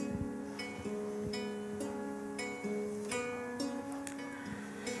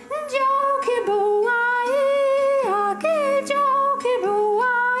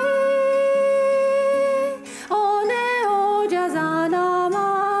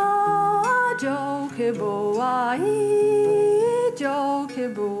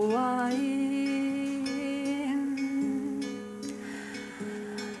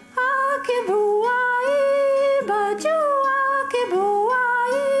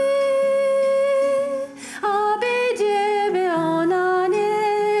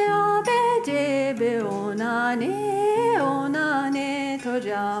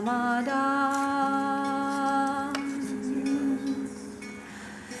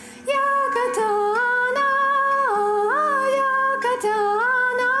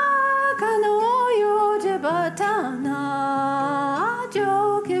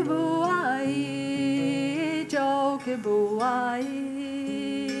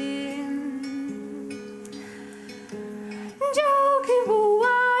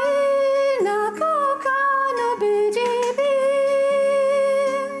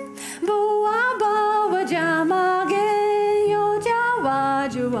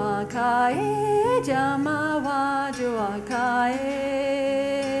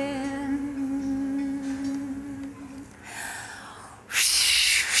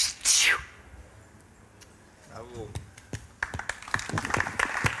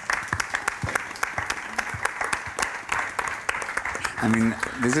 I mean,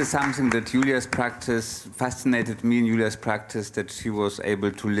 this is something that Julia's practice fascinated me in Julia's practice, that she was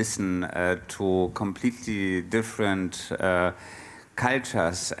able to listen to completely different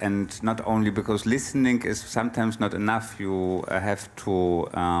cultures, and not only because listening is sometimes not enough, you have to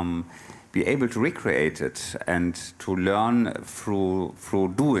be able to recreate it and to learn through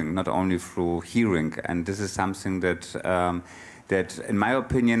doing, not only through hearing. And this is something that that, in my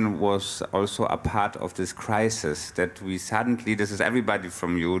opinion, was also a part of this crisis, that we suddenly, this is everybody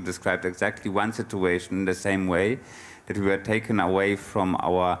from you, described exactly one situation in the same way, that we were taken away from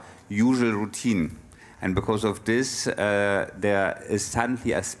our usual routine. And because of this, there is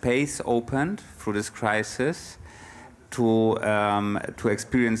suddenly a space opened through this crisis to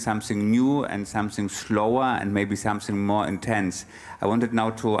experience something new and something slower and maybe something more intense. I wanted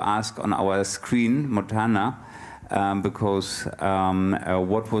now to ask on our screen, Motana, because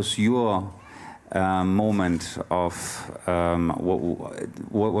what was your moment of,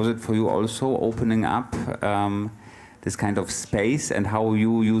 what was it for you also, opening up this kind of space, and how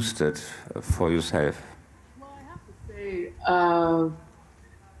you used it for yourself? Well, I have to say,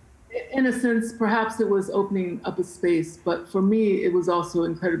 in a sense, perhaps it was opening up a space, but for me, it was also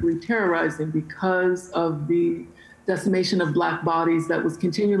incredibly terrorizing because of the decimation of Black bodies that was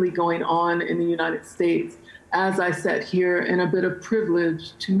continually going on in the United States, as I sat here in a bit of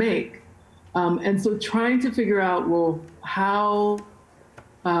privilege to make. And so trying to figure out, well, how,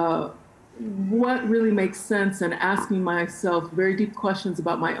 what really makes sense, and asking myself very deep questions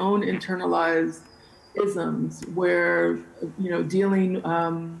about my own internalized isms, where, you know, dealing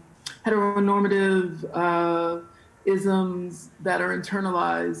heteronormative isms that are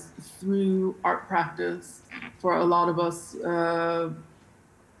internalized through art practice for a lot of us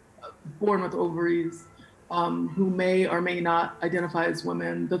born with ovaries, who may or may not identify as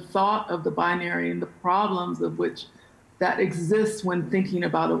women, the thought of the binary and the problems of which that exists when thinking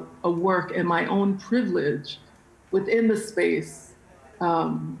about a work and my own privilege within the space.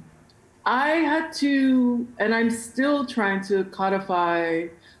 I had to, and I'm still trying to codify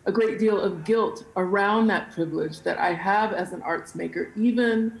a great deal of guilt around that privilege that I have as an arts maker,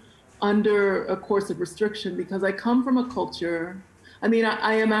 even under a course of restriction, because I come from a culture. I mean,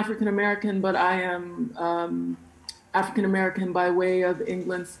 I am African-American, but I am African-American by way of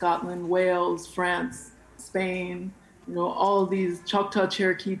England, Scotland, Wales, France, Spain, you know, all of these Choctaw,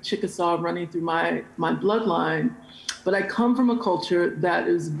 Cherokee, Chickasaw running through my bloodline. But I come from a culture that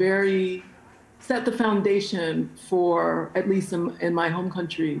is very, set the foundation for, at least in my home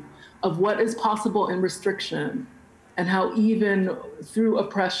country, of what is possible in restriction, and how even through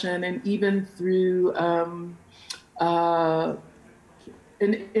oppression and even through an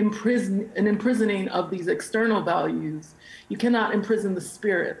imprisoning of these external values, you cannot imprison the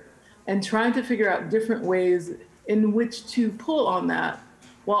spirit. And trying to figure out different ways in which to pull on that,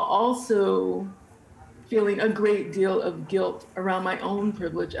 while also feeling a great deal of guilt around my own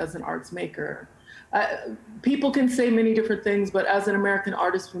privilege as an arts maker. People can say many different things, but as an American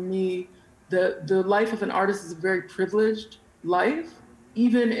artist, for me, the life of an artist is a very privileged life,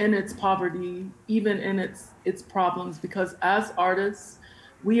 even in its poverty, even in its problems, because as artists,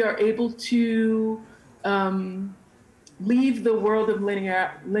 we are able to leave the world of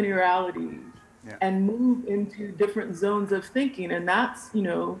linearity and move into different zones of thinking. And that's, you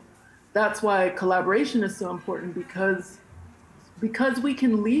know, that's why collaboration is so important, because we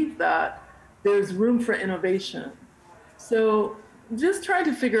can leave that, there's room for innovation. So just trying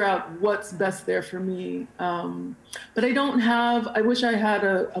to figure out what's best there for me. But I don't have, I wish I had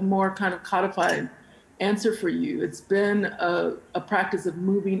a more kind of codified answer for you. It's been a practice of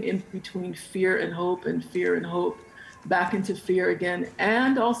moving in between fear and hope, and fear and hope, back into fear again,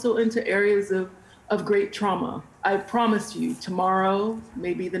 and also into areas of great trauma. I promise you, tomorrow,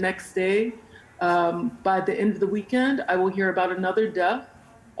 maybe the next day, by the end of the weekend, I will hear about another death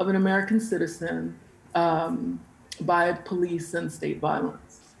of an American citizen by police and state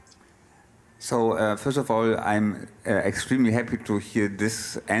violence. So first of all, I'm extremely happy to hear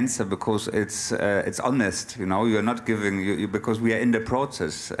this answer, because it's honest. You know, you're not giving because we are in the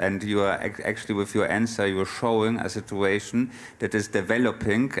process, and you are actually, with your answer, you're showing a situation that is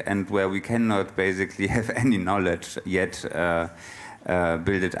developing and where we cannot basically have any knowledge yet.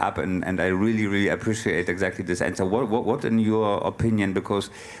 Build it up, and I really appreciate exactly this answer. What in your opinion, because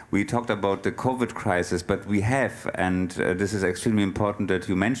we talked about the COVID crisis, but we have, and this is extremely important that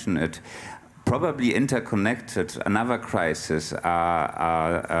you mention it, probably interconnected, another crisis,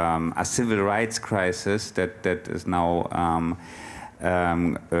 a civil rights crisis that is now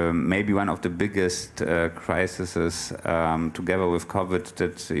maybe one of the biggest crises together with COVID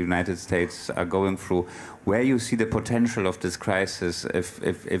that the United States are going through. Where you see the potential of this crisis,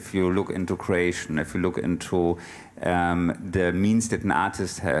 if you look into creation, if you look into the means that an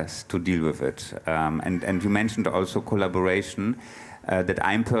artist has to deal with it, and you mentioned also collaboration. That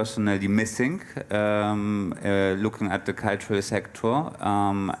I'm personally missing, looking at the cultural sector.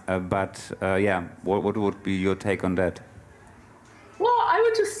 Yeah, what would be your take on that? Well, I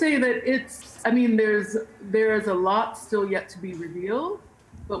would just say that it's, I mean, there's a lot still yet to be revealed,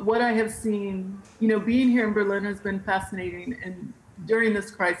 but what I have seen, you know, being here in Berlin has been fascinating, and during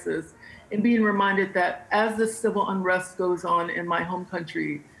this crisis and being reminded that as this civil unrest goes on in my home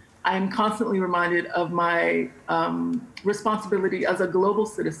country, I am constantly reminded of my responsibility as a global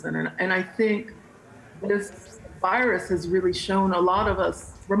citizen. And I think this virus has really shown a lot of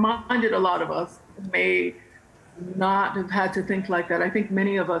us, reminded a lot of us who may not have had to think like that. I think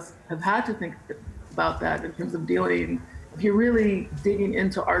many of us have had to think about that in terms of dealing. If you're really digging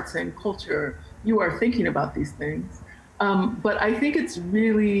into arts and culture, you are thinking about these things. But I think it's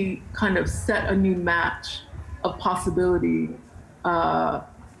really kind of set a new match of possibility, a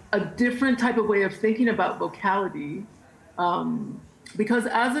different type of way of thinking about vocality. Because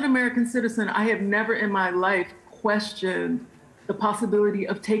as an American citizen, I have never in my life questioned the possibility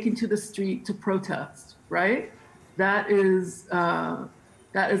of taking to the street to protest, right? That is a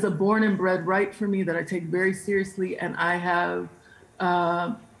born and bred right for me that I take very seriously, and I have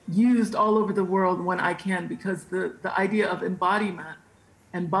used all over the world when I can, because the idea of embodiment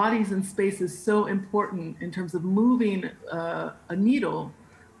and bodies and space is so important in terms of moving a needle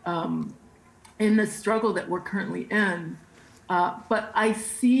in the struggle that we're currently in. But I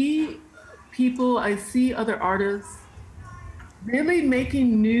see people, I see other artists really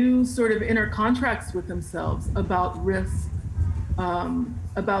making new sort of inner contracts with themselves about risk,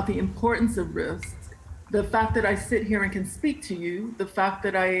 about the importance of risk. The fact that I sit here and can speak to you, the fact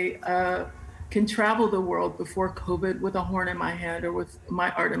that I can travel the world before COVID with a horn in my hand or with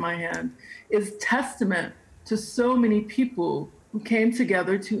my art in my hand is testament to so many people who came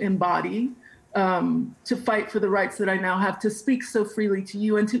together to embody, to fight for the rights that I now have, to speak so freely to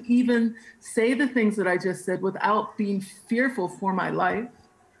you, and to even say the things that I just said without being fearful for my life,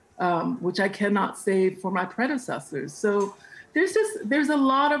 which I cannot say for my predecessors. So there's a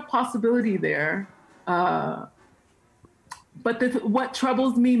lot of possibility there. But what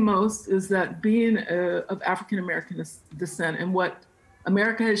troubles me most is that being of African-American descent, and what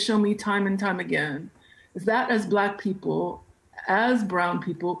America has shown me time and time again, is that as Black people, as brown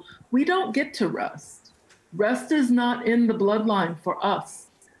people, we don't get to rest. Rest is not in the bloodline for us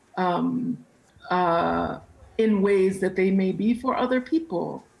in ways that they may be for other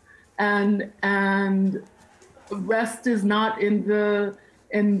people. And rest is not in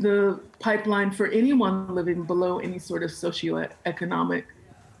the pipeline for anyone living below any sort of socioeconomic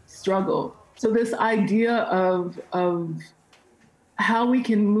struggle. So this idea of how we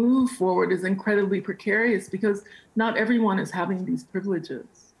can move forward is incredibly precarious because not everyone is having these privileges.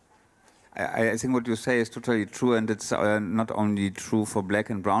 I think what you say is totally true, and it's not only true for Black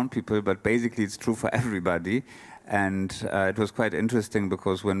and brown people, but basically it's true for everybody. And it was quite interesting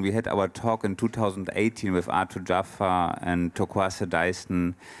because when we had our talk in 2018 with Arthur Jaffa and Tokwase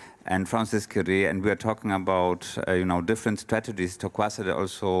Dyson and Francis Kere, and we were talking about different strategies. Tokwase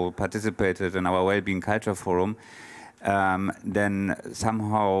also participated in our Wellbeing Culture Forum. Then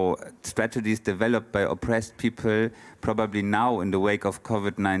somehow strategies developed by oppressed people, probably now in the wake of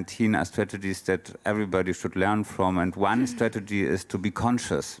COVID-19, are strategies that everybody should learn from. And one strategy is to be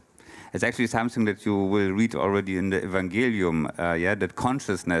conscious. It's actually something that you will read already in the Evangelium, that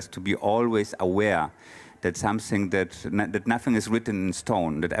consciousness, to be always aware that something that nothing is written in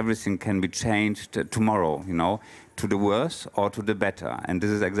stone, that everything can be changed tomorrow, to the worse or to the better. And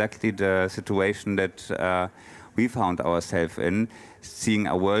this is exactly the situation that we found ourselves in, seeing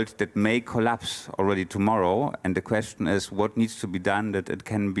a world that may collapse already tomorrow. And the question is, what needs to be done that it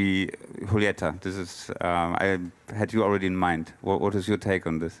can be... Julieta, this is, I had you already in mind. What is your take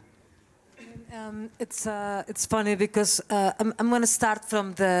on this? It's funny because I'm going to start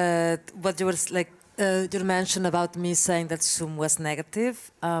from what you were you mentioned about me saying that Zoom was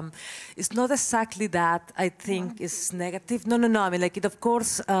negative. It's not exactly that I think is negative. No. I mean, it of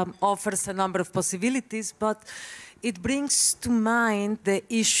course offers a number of possibilities, but it brings to mind the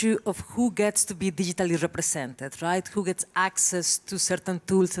issue of who gets to be digitally represented, right? Who gets access to certain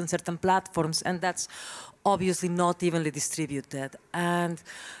tools and certain platforms, and that's obviously not evenly distributed. And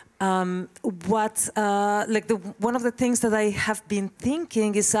one of the things that I have been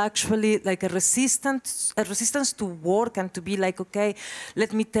thinking is actually like a resistance to work and to be like, okay,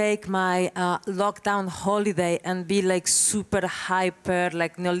 let me take my lockdown holiday and be like super hyper,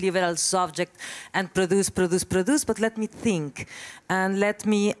 like neoliberal subject and produce, but let me think and let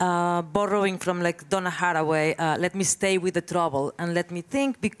me, borrowing from like Donna Haraway, let me stay with the trouble and let me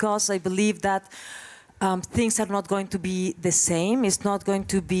think, because I believe that things are not going to be the same. It's not going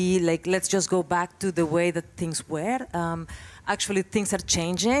to be like, let's just go back to the way that things were. Actually, things are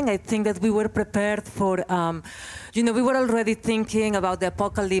changing. I think that we were prepared for, we were already thinking about the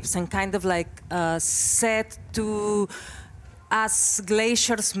apocalypse and kind of like set to as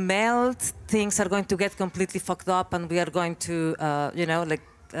glaciers melt, things are going to get completely fucked up, and we are going to,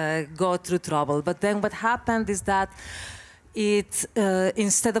 go through trouble. But then what happened is that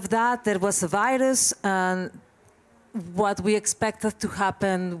instead of that, there was a virus, and what we expected to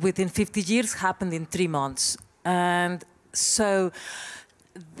happen within 50 years happened in 3 months. And so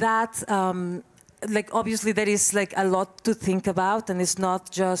that, obviously there is a lot to think about, and it's not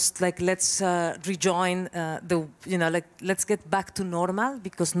just let's rejoin let's get back to normal,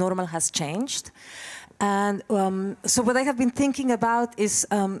 because normal has changed. And so what I have been thinking about is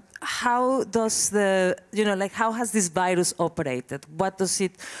how does how has this virus operated? What does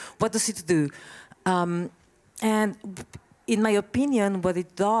it do? And in my opinion, what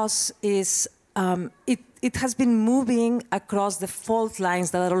it does is it has been moving across the fault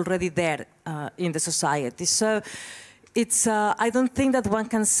lines that are already there in the society. So it's, I don't think that one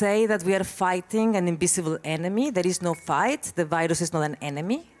can say that we are fighting an invisible enemy. There is no fight. The virus is not an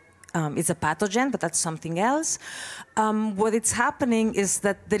enemy. It's a pathogen, but that's something else. What is happening is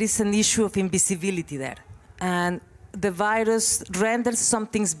that there is an issue of invisibility there. And the virus renders some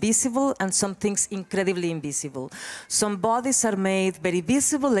things visible and some things incredibly invisible. Some bodies are made very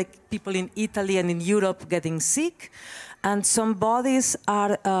visible, like people in Italy and in Europe getting sick. And some bodies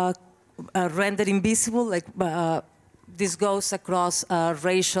are rendered invisible, like this goes across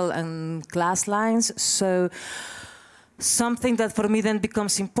racial and class lines. So something that for me then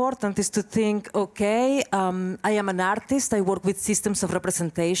becomes important is to think, okay, I am an artist, I work with systems of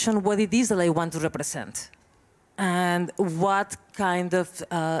representation, what it is that I want to represent, and what kind of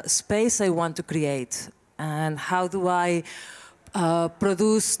space I want to create, and how do I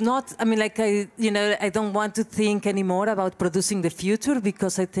produce, not, I mean, I don't want to think anymore about producing the future,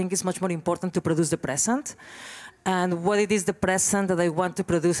 because I think it's much more important to produce the present, and what it is the present that I want to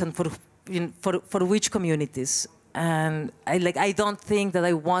produce, and for which communities. And I don't think that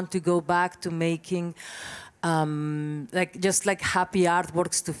I want to go back to making just happy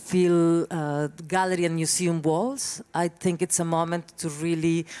artworks to fill gallery and museum walls. I think it's a moment to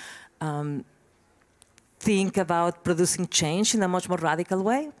really think about producing change in a much more radical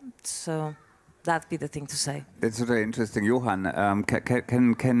way. So that'd be the thing to say. That's very interesting. Johan,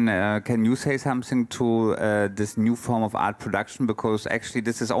 can you say something to this new form of art production? Because actually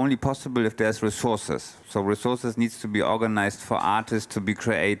this is only possible if there's resources. So resources needs to be organized for artists to be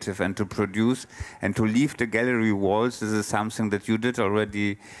creative and to produce and to leave the gallery walls. This is something that you did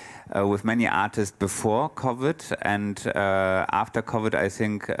already with many artists before COVID, and after COVID I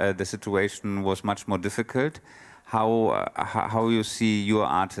think the situation was much more difficult. How you see your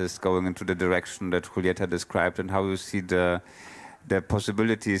artists going into the direction that Julieta described, and how you see the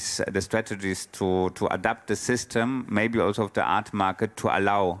possibilities, the strategies to adapt the system, maybe also of the art market, to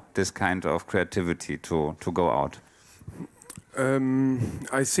allow this kind of creativity to go out?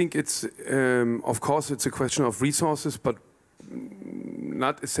 I think it's, of course, it's a question of resources, but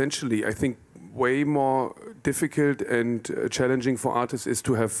not essentially. I think way more difficult and challenging for artists is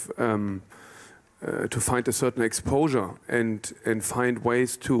to have to find a certain exposure and find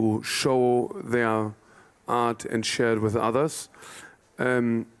ways to show their art and share it with others.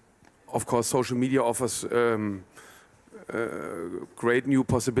 Of course, social media offers great new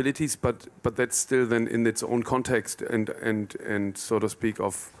possibilities, but that's still then in its own context and so to speak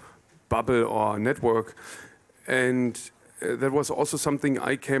of bubble or network. And that was also something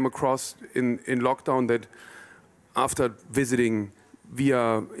I came across in lockdown, that after visiting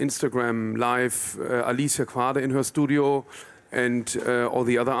via Instagram Live Alicia Quade in her studio and all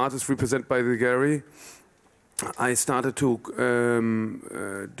the other artists represented by the gallery, I started to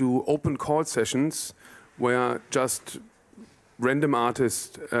do open call sessions where just random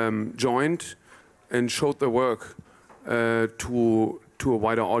artists joined and showed their work to a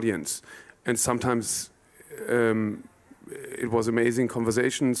wider audience. And sometimes it was amazing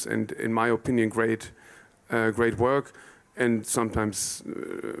conversations and, in my opinion, great work. And sometimes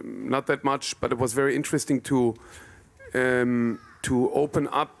not that much, but it was very interesting to open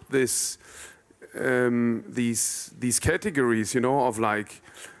up these categories, you know, of like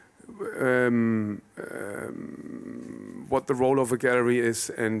what the role of a gallery is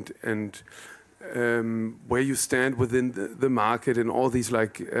and where you stand within the market, and all these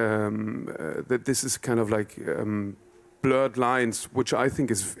like that this is kind of like blurred lines, which I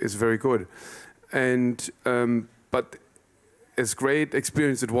think is very good. And but as great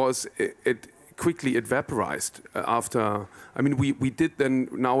experience it was, it quickly vaporized after. I mean, we did then,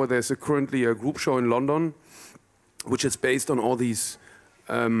 now there's currently a group show in London, which is based on all these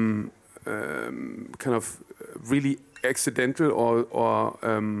kind of really accidental or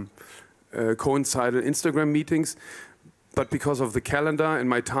coincidental Instagram meetings. but because of the calendar and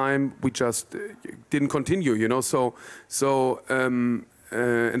my time, we just didn't continue, you know.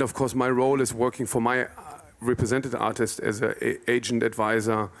 And of course, my role is working for my represented artist as an agent,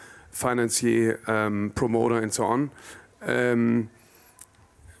 advisor, financier, promoter, and so on.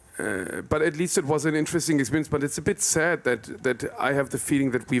 But at least it was an interesting experience. But it's a bit sad that I have the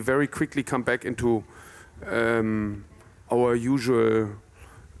feeling that we very quickly come back into our usual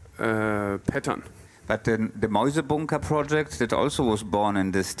pattern. But the Mäusebunker project that also was born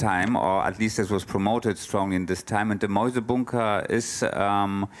in this time, or at least it was promoted strongly in this time, and the Mäusebunker is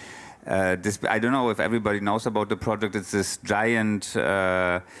this, I don't know if everybody knows about the project. It's this giant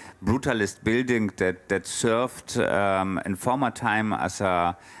brutalist building that served in former time as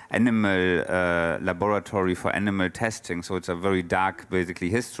a animal laboratory for animal testing. So it's a very dark, basically,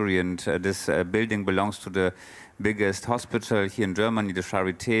 history. And this building belongs to the biggest hospital here in Germany, the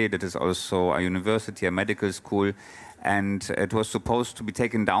Charité. That is also a university, a medical school. And it was supposed to be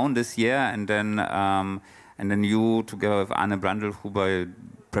taken down this year. And then you, together with Arne Brandlhuber,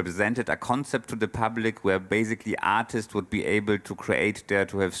 presented a concept to the public where basically artists would be able to create there,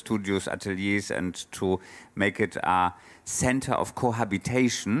 to have studios, ateliers, and to make it a center of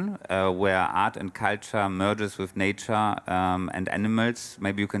cohabitation where art and culture merges with nature and animals.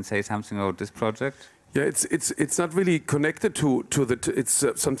 Maybe you can say something about this project? Yeah, it's not really connected to it's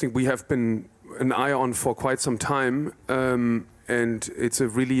something we have been an eye on for quite some time, and it's a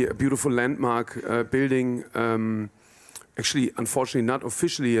beautiful landmark building. Actually, unfortunately, not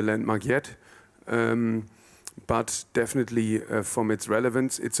officially a landmark yet, but definitely from its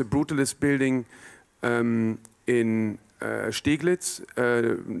relevance. It's a brutalist building in Steglitz,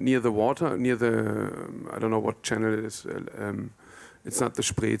 near the water, near the, I don't know what channel it is. It's not the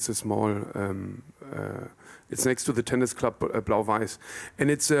Spree, it's a small, it's next to the tennis club Blau-Weiß. And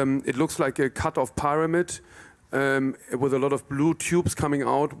it looks like a cut-off pyramid with a lot of blue tubes coming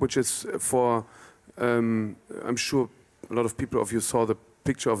out, which is for, I'm sure, a lot of people of you saw the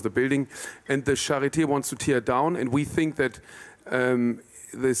picture of the building, and the Charité wants to tear down, and we think that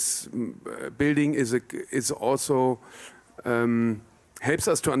this building is also helps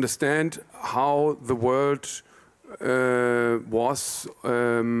us to understand how the world was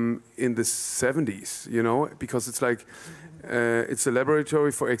in the 70s, you know, because it's like it's a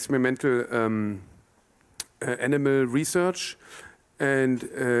laboratory for experimental animal research, and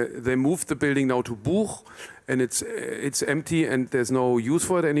they moved the building now to Buch, and it's empty and there's no use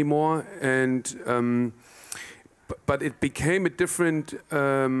for it anymore. And but it became a different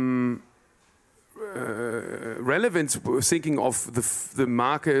relevance, thinking of the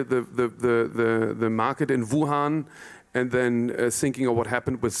market, the market in Wuhan, and then thinking of what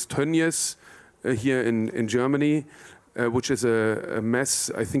happened with Tönnies here in Germany, which is a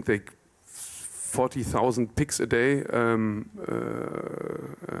mess. I think they 40,000 pigs a day,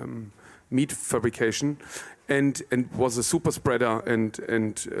 meat fabrication, and was a super spreader, and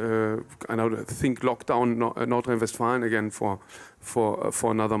I think lockdown North Rhine-Westphalia again for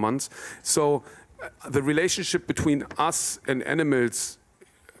another month. So the relationship between us and animals,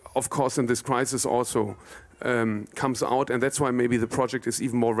 of course, in this crisis also comes out, and that's why maybe the project is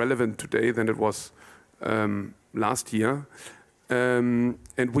even more relevant today than it was last year. And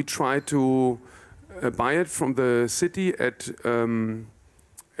we try to buy it from the city at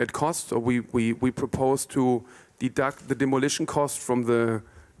cost. So we propose to deduct the demolition cost from the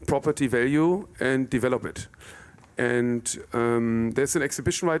property value and develop it. And there's an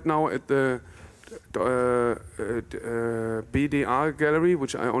exhibition right now at the BDR gallery,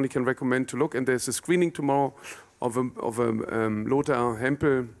 which I only can recommend to look. And there's a screening tomorrow of a Lothar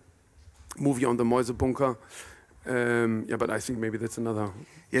Hempel movie on the Mäusebunker. Yeah, but I think maybe that's another.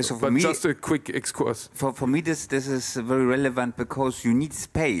 Yeah, so for but me, just a quick excursus. For me, this is very relevant because you need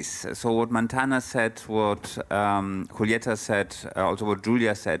space. So what Montana said, what Julieta said, also what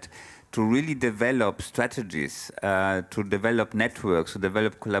Julia said, to really develop strategies, to develop networks, to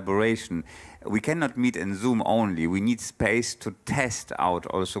develop collaboration. We cannot meet in Zoom only. We need space to test out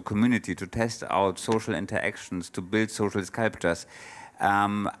also community, to test out social interactions, to build social sculptures.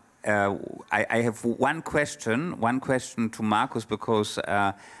 I have one question to Markus, because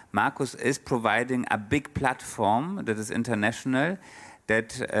Markus is providing a big platform that is international,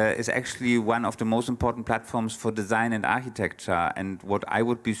 that is actually one of the most important platforms for design and architecture. And what I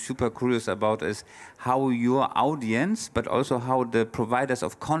would be super curious about is how your audience, but also how the providers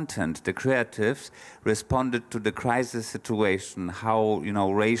of content, the creatives, responded to the crisis situation, how, you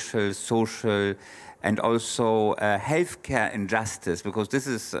know, racial, social, and also healthcare injustice, because this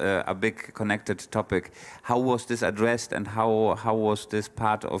is a big connected topic. How was this addressed, and how was this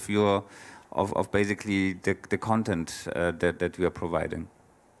part of your of basically the content that we are providing.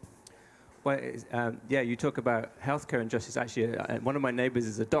 Well, yeah, you talk about healthcare and justice. Actually, one of my neighbors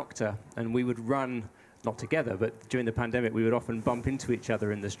is a doctor, and we would run, not together, but during the pandemic, we would often bump into each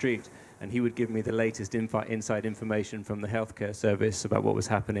other in the street, and he would give me the latest inside information from the healthcare service about what was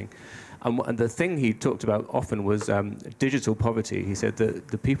happening. And the thing he talked about often was digital poverty. He said that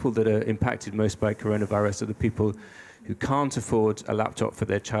the people that are impacted most by coronavirus are the people who can't afford a laptop for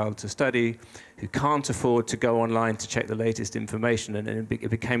their child to study, who can't afford to go online to check the latest information, and it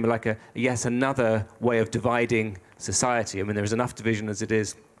became like another way of dividing society. I mean, there is enough division as it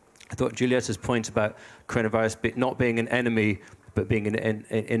is. I thought Giulietta's point about coronavirus not being an enemy, but being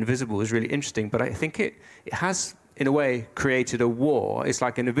invisible is really interesting. But I think it has, in a way, created a war. It's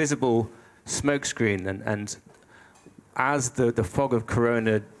like an invisible smokescreen, and as the fog of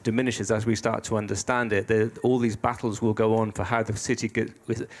corona diminishes, as we start to understand it, all these battles will go on for how the city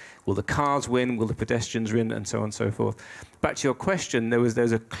will the cars win, will the pedestrians win, and so on and so forth. Back to your question,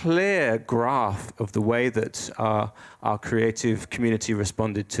 there's a clear graph of the way that our creative community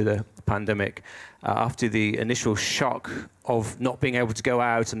responded to the pandemic. After the initial shock of not being able to go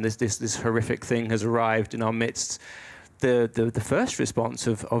out and this horrific thing has arrived in our midst, the first response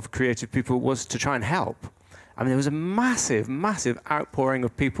of creative people was to try and help. I mean, there was a massive, massive outpouring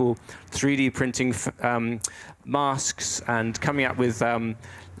of people 3D printing masks and coming up with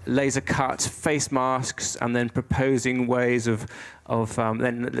laser-cut face masks, and then proposing ways of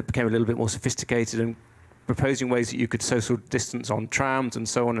then it became a little bit more sophisticated, and proposing ways that you could social distance on trams and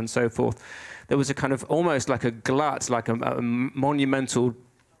so on and so forth. There was a kind of almost like a glut, like a monumental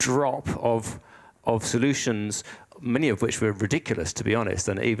drop of solutions, many of which were ridiculous, to be honest.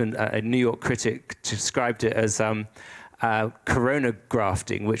 And even a New York critic described it as corona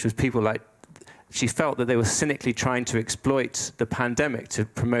grafting, which was people like, she felt that they were cynically trying to exploit the pandemic to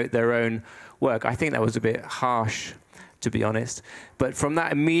promote their own work. I think that was a bit harsh, to be honest. But from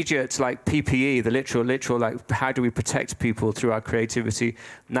that immediate, like, PPE, the literal, like, how do we protect people through our creativity,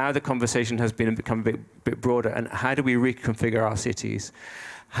 now the conversation has become a bit broader. And how do we reconfigure our cities?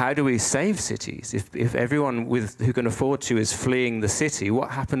 How do we save cities? If everyone who can afford to is fleeing the city,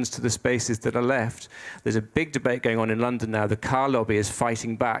 what happens to the spaces that are left? There's a big debate going on in London now. The car lobby is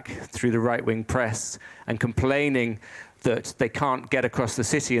fighting back through the right-wing press and complaining that they can't get across the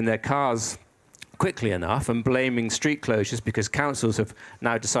city in their cars quickly enough, and blaming street closures because councils have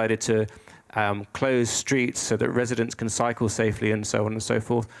now decided to close streets so that residents can cycle safely and so on and so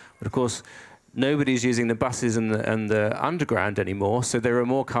forth. But of course, nobody's using the buses and the underground anymore, so there are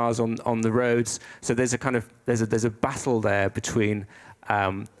more cars on the roads. So there's a kind of there's a battle there between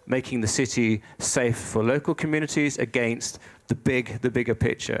making the city safe for local communities against the bigger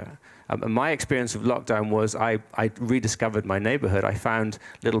picture. And my experience of lockdown was I rediscovered my neighborhood. I found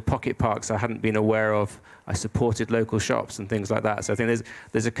little pocket parks I hadn't been aware of. I supported local shops and things like that. So I think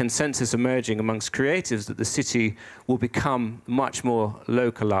there's a consensus emerging amongst creatives that the city will become much more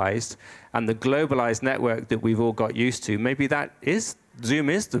localized, and the globalized network that we've all got used to, maybe Zoom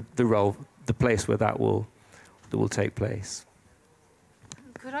is the place where that will take place.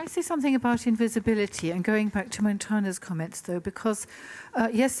 Could I say something about invisibility, and going back to Montana's comments, though, because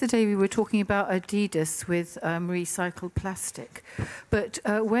yesterday we were talking about Adidas with recycled plastic. But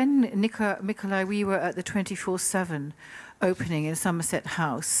when Nikolai, we were at the 24/7 opening in Somerset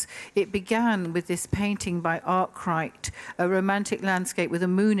House, it began with this painting by Arkwright, a romantic landscape with a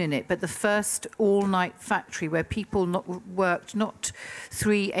moon in it, but the first all-night factory where people worked not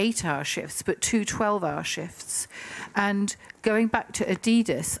 3 8-hour shifts, but 2 12-hour shifts. And going back to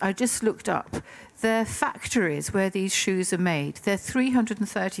Adidas, I just looked up their factories where these shoes are made. There are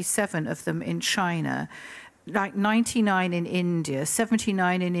 337 of them in China, like 99 in India,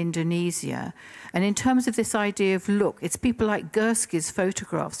 79 in Indonesia. And in terms of this idea of look, it's people like Gursky's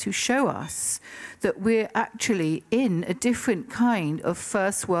photographs who show us that we're actually in a different kind of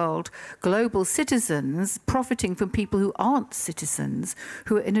first world global citizens profiting from people who aren't citizens,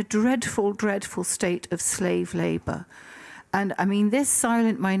 who are in a dreadful, dreadful state of slave labor. And I mean, this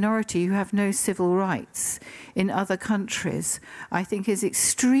silent minority who have no civil rights in other countries, I think is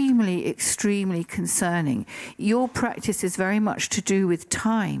extremely, extremely concerning. Your practice is very much to do with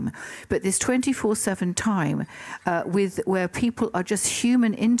time, but this 24/7 time where people are just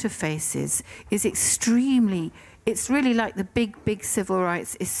human interfaces is extremely. It's really like the big civil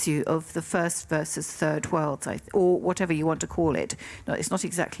rights issue of the first versus third world, or whatever you want to call it. No, it's not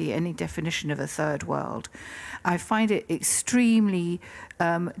exactly any definition of a third world. I find it extremely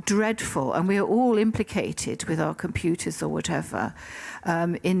dreadful, and we are all implicated with our computers or whatever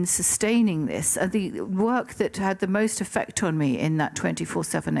in sustaining this. And the work that had the most effect on me in that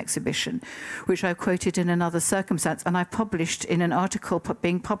 24/7 exhibition, which I quoted in another circumstance, and I published in an article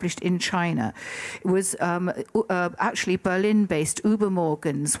being published in China, was actually Berlin-based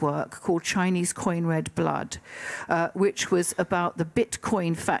Übermorgen's work called Chinese Coin Red Blood, which was about the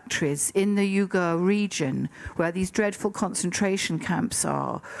Bitcoin factories in the Uyghur region, where these dreadful concentration camps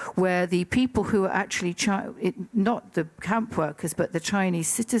are, where the people who are actually, not the camp workers, but the Chinese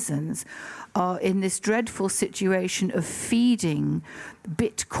citizens, are in this dreadful situation of feeding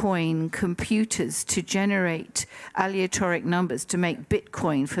Bitcoin computers to generate aleatoric numbers to make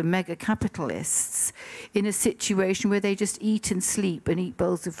Bitcoin for mega capitalists in a situation where they just eat and sleep and eat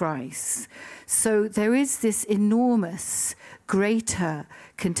bowls of rice. So there is this enormous, greater,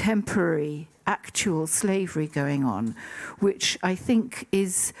 contemporary, actual slavery going on, which I think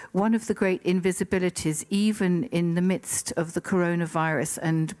is one of the great invisibilities, even in the midst of the coronavirus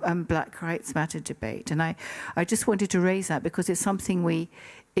and Black Lives Matter debate. And I just wanted to raise that because it's something we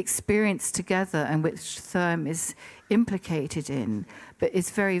experience together and which Therm is implicated in, but it's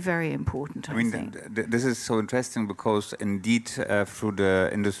very, very important, I think. This is so interesting because indeed through the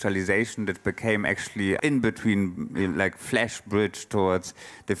industrialization that became actually in between, like flash bridge towards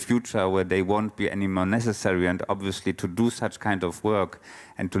the future where they won't be any more necessary, and obviously to do such kind of work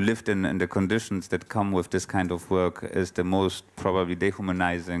and to live in the conditions that come with this kind of work is the most probably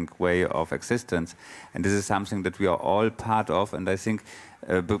dehumanizing way of existence. And this is something that we are all part of, and I think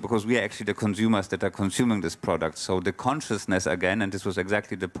because we are actually the consumers that are consuming this product. So the consciousness again, and this was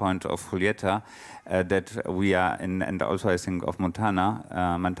exactly the point of Julieta, that we are in, and also I think of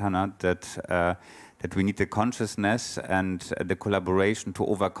Montana, that we need the consciousness and the collaboration to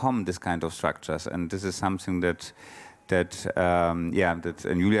overcome this kind of structures. And this is something that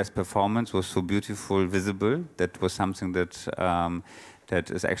in Julia's performance was so beautiful, visible. That was something that that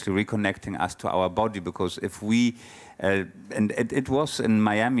is actually reconnecting us to our body, because if we and it was in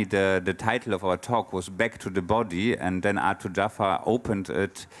Miami, the title of our talk was Back to the Body, and then Arthur Jaffa opened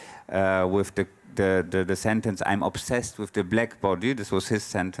it with the sentence, I'm obsessed with the black body. This was his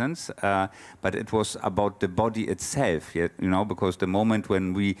sentence, but it was about the body itself, you know, because the moment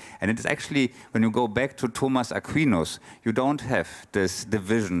when we, and it is actually, when you go back to Thomas Aquinas, you don't have this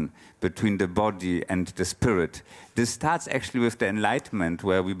division between the body and the spirit. This starts actually with the Enlightenment,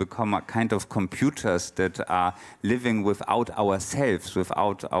 where we become a kind of computers that are living without ourselves,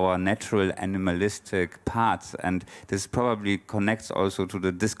 without our natural animalistic parts. And this probably connects also to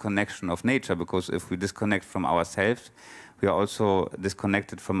the disconnection of nature, because if we disconnect from ourselves, we are also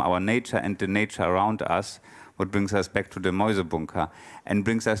disconnected from our nature and the nature around us, what brings us back to the Mäusebunker and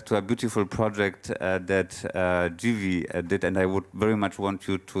brings us to a beautiful project that Jivi did, and I would very much want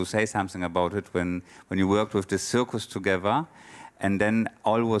you to say something about it when you worked with the circus together, and then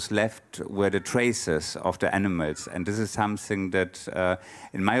all was left were the traces of the animals. And this is something that,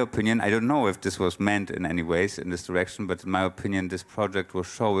 in my opinion, I don't know if this was meant in any ways in this direction, but in my opinion, this project was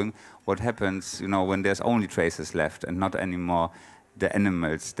showing what happens, you know, when there's only traces left and not anymore the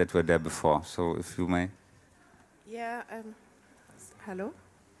animals that were there before. So if you may. Yeah, hello?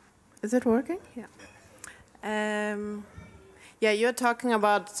 Is it working? Yeah. Yeah, you're talking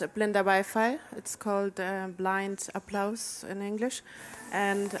about Blinder Beifall. It's called Blind Applause in English.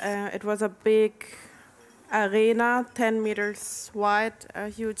 And it was a big arena, 10 meters wide, a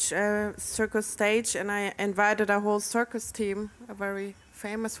huge circus stage. And I invited a whole circus team, a very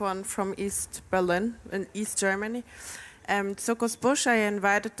famous one from East Berlin, in East Germany. Circus Busch, I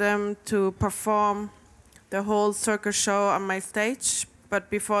invited them to perform the whole circus show on my stage, but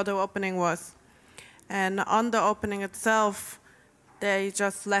before the opening was. And on the opening itself, they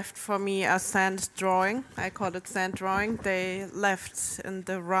just left for me a sand drawing. I call it sand drawing. They left in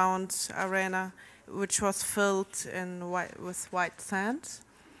the round arena, which was filled with white sand.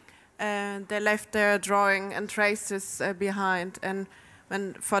 And they left their drawing and traces behind. And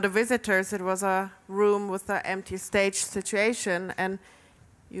for the visitors, it was a room with an empty stage situation, and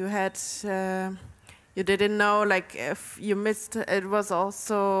you had you didn't know, like, if you missed. It was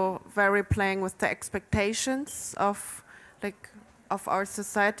also very playing with the expectations of our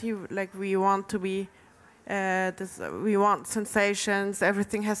society. Like, we want to be we want sensations.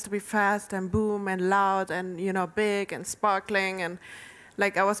 Everything has to be fast and boom and loud and, you know, big and sparkling. And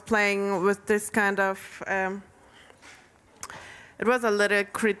like, I was playing with this kind of it was a little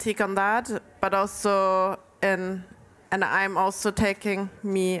critique on that, but also and I'm also taking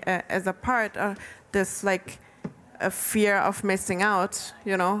me as a part this, like, a fear of missing out,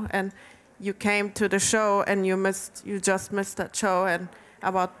 you know. And you came to the show and you just missed that show, and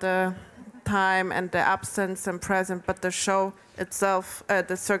about the time and the absence and present, but the show itself,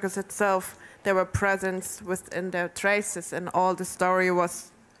 the circus itself, there were presence within their traces, and all the story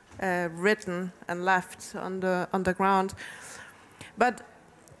was written and left on the ground. But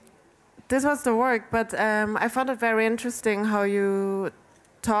this was the work. But I found it very interesting how you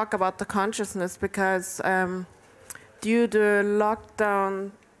talk about the consciousness, because due to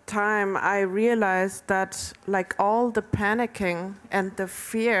lockdown time, I realized that like all the panicking and the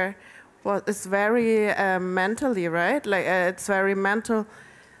fear is very mentally, right? Like it's very mental,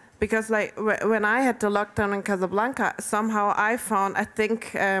 because like when I had the lockdown in Casablanca, somehow I found, I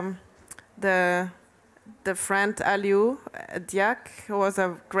think the friend Aliou Diak was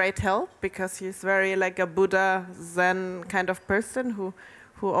a great help, because he's very like a Buddha Zen kind of person who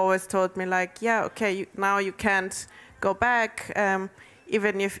always told me like, yeah, okay, now you can't go back,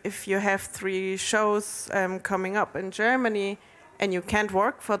 even if you have 3 shows coming up in Germany and you can't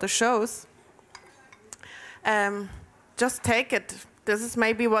work for the shows, just take it. This is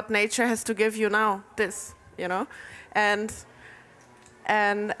maybe what nature has to give you now, this, you know? And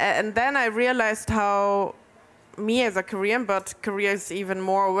then I realized how me as a Korean, but Korea is even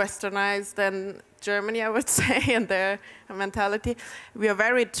more westernized than Germany, I would say, in their mentality. We are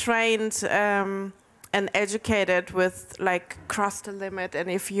very trained and educated with like cross the limit, and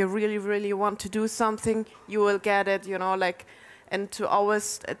if you really, really want to do something, you will get it, you know, like, and to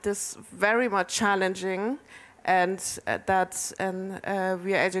always, this very much challenging, and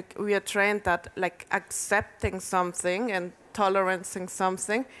we are trained that like accepting something and tolerancing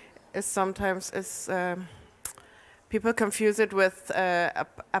something is sometimes people confuse it with a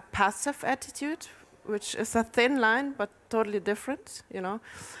passive attitude, which is a thin line but totally different, you know.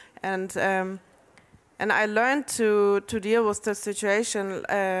 And I learned to deal with the situation,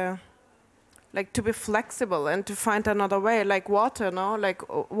 like to be flexible and to find another way, like water, no? Like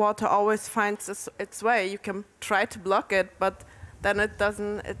water always finds its way. You can try to block it, but then it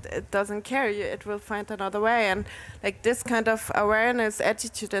doesn't care. It will find another way. And like this kind of awareness,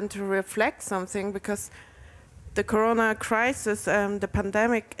 attitude, and to reflect something, because the corona crisis, the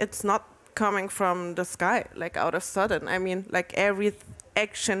pandemic, it's not coming from the sky, like out of sudden. I mean, like every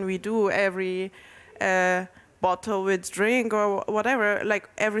action we do, every bottle we drink or whatever, like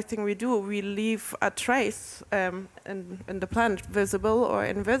everything we do, we leave a trace in the planet, visible or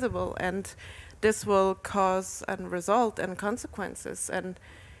invisible, and this will cause and result in consequences. And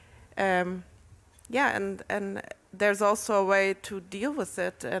yeah, and there's also a way to deal with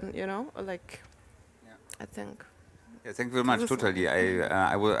it, and you know, like, yeah. I think. Yeah, thank you very much. Totally.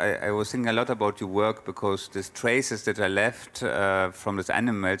 I was thinking a lot about your work, because these traces that are left from these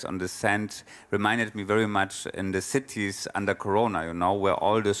animals on the sand reminded me very much in the cities under Corona, you know, where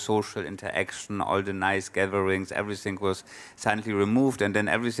all the social interaction, all the nice gatherings, everything was suddenly removed, and then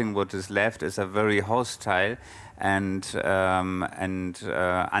everything what is left is a very hostile and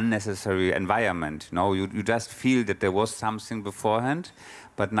unnecessary environment. You know, you just feel that there was something beforehand,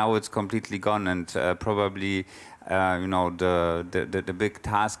 but now it's completely gone, and probably you know, the big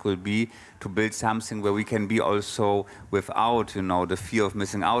task will be to build something where we can be also without, you know, the fear of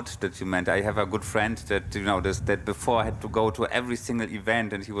missing out that you meant. I have a good friend that, you know, that before had to go to every single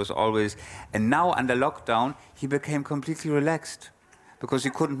event, and he was always, and now under lockdown, he became completely relaxed, because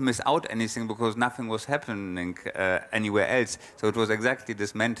he couldn't miss out anything, because nothing was happening anywhere else. So it was exactly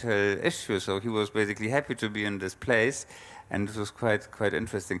this mental issue. So he was basically happy to be in this place, and it was quite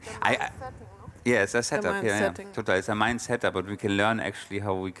interesting. Yeah, it's a setup. Yeah. Totally. It's a mind setup, but we can learn actually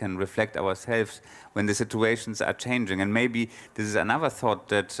how we can reflect ourselves when the situations are changing. And maybe this is another thought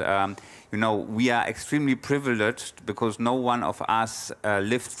that, you know, we are extremely privileged because no one of us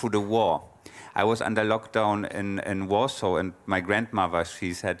lived through the war. I was under lockdown in Warsaw, and my grandmother,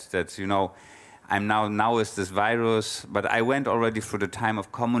 she said that, you know, I'm now is this virus, but I went already through the time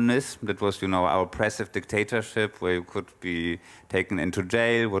of communism. That was, you know, our oppressive dictatorship where you could be taken into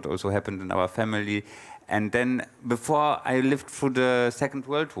jail, what also happened in our family. And then before I lived through the Second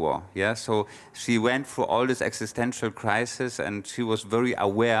World War, yeah. So she went through all this existential crisis, and she was very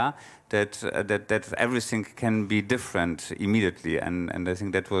aware that everything can be different immediately. And I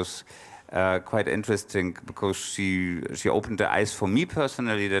think that was quite interesting, because she opened the eyes for me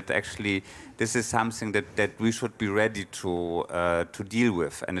personally that actually this is something that we should be ready to deal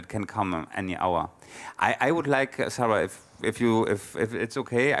with, and it can come any hour. I would like, Sarah, if it's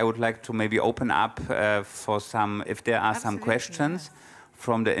okay, I would like to maybe open up for some, if there are some questions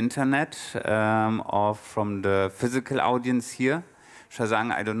from the internet or from the physical audience here.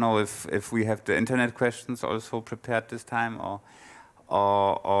 Shazang, I don't know if we have the internet questions also prepared this time, or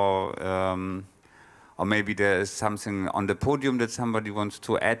Or maybe there is something on the podium that somebody wants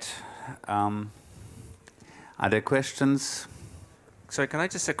to add. Are there questions? So can I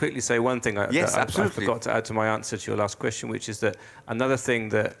just quickly say one thing Yes, I absolutely. forgot to add to my answer to your last question, which is that another thing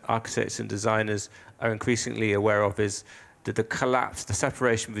that architects and designers are increasingly aware of is that the collapse, the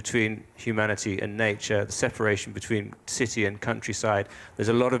separation between humanity and nature, the separation between city and countryside. There's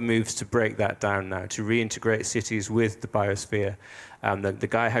a lot of moves to break that down now, to reintegrate cities with the biosphere. The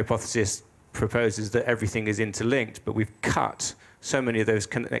Gaia hypothesis proposes that everything is interlinked, but we've cut so many of those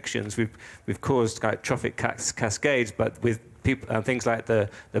connections. We've caused trophic cascades, but with people, things like the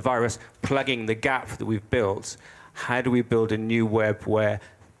virus plugging the gap that we've built. How do we build a new web where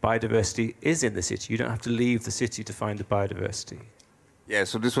biodiversity is in the city? You don't have to leave the city to find the biodiversity. Yeah,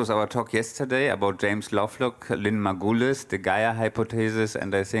 so this was our talk yesterday about James Lovelock, Lynn Margulis, the Gaia hypothesis,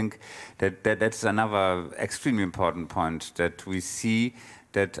 and I think that's another extremely important point, that we see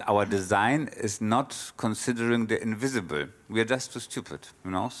that our design is not considering the invisible. We are just too stupid,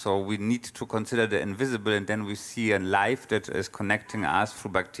 you know? So we need to consider the invisible, and then we see a life that is connecting us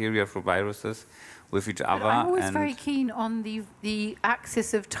through bacteria, through viruses, with each other. I'm always very keen on the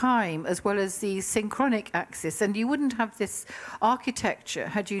axis of time as well as the synchronic axis, and you wouldn't have this architecture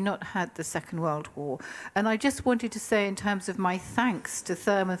had you not had the Second World War. And I just wanted to say, in terms of my thanks to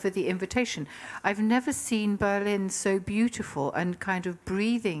Thurman for the invitation, I've never seen Berlin so beautiful and kind of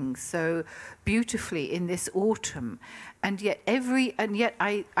breathing so beautifully in this autumn. And yet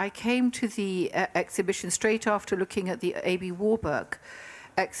I came to the exhibition straight after looking at the A.B. Warburg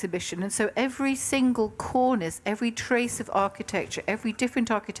exhibition, and so every single cornice, every trace of architecture, every different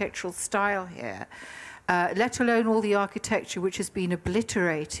architectural style here, let alone all the architecture which has been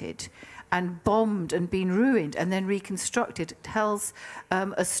obliterated and bombed and been ruined and then reconstructed, tells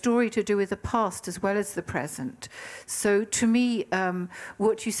a story to do with the past as well as the present. So to me,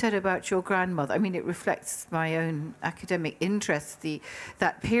 what you said about your grandmother, I mean, it reflects my own academic interest,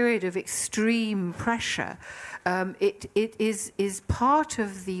 that period of extreme pressure. It is part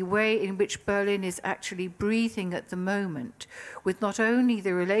of the way in which Berlin is actually breathing at the moment, with not only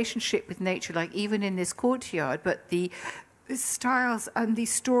the relationship with nature, like even in this courtyard, but the styles and the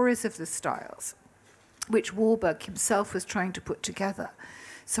stories of the styles, which Warburg himself was trying to put together.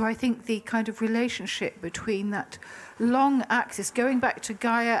 So I think the kind of relationship between that long axis, going back to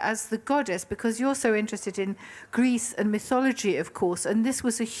Gaia as the goddess, because you're so interested in Greece and mythology, of course, and this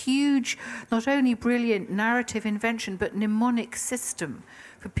was a huge, not only brilliant narrative invention, but mnemonic system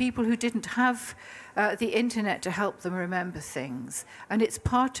for people who didn't have the internet to help them remember things. And it's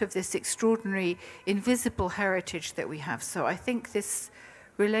part of this extraordinary invisible heritage that we have. So I think this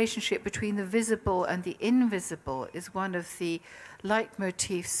relationship between the visible and the invisible is one of the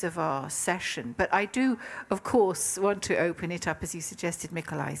leitmotifs of our session. But I do, of course, want to open it up, as you suggested,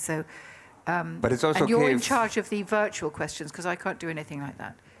 Mikolai. So, but it's also and you're in charge of the virtual questions, because I can't do anything like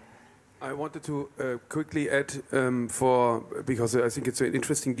that. I wanted to quickly add, because I think it's an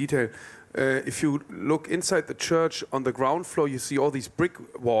interesting detail. If you look inside the church on the ground floor, you see all these brick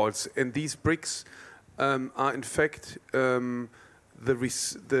walls, and these bricks are in fact the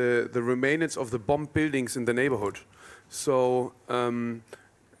remains of the bombed buildings in the neighborhood. So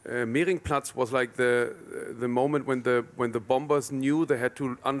Mehringplatz was like the moment when the bombers knew they had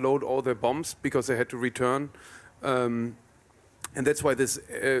to unload all their bombs because they had to return. And that's why this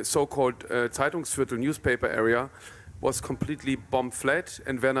so-called Zeitungsviertel newspaper area was completely bomb flat.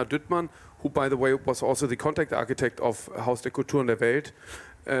 And Werner Düttmann, who by the way was also the contact architect of Haus der Kulturen der Welt,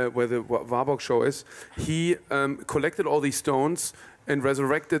 where the Warburg show is, he collected all these stones and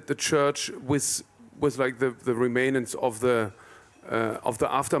resurrected the church with like the remains of the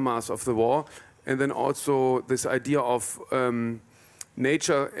aftermath of the war. And then also this idea of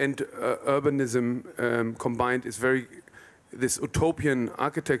nature and urbanism combined is very, this utopian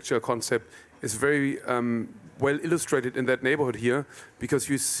architecture concept is very well illustrated in that neighborhood here, because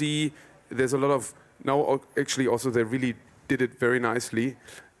you see there's a lot of, now actually also they really did it very nicely.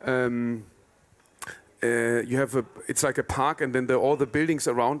 You have it's like a park, and then all the buildings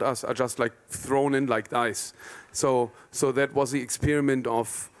around us are just like thrown in like dice. So that was the experiment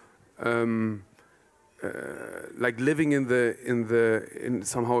of like living in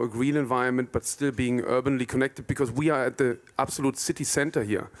somehow a green environment, but still being urbanly connected, because we are at the absolute city center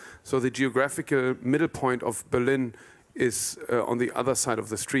here. So the geographical middle point of Berlin is on the other side of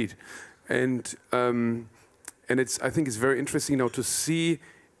the street, and I think it's very interesting now to see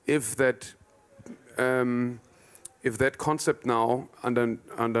if that concept now under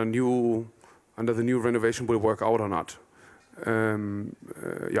the new renovation will work out or not.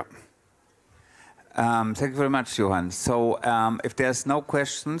 Yeah. Thank you very much, Johan. So if there's no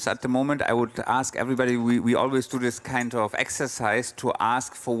questions at the moment, I would ask everybody, we always do this kind of exercise to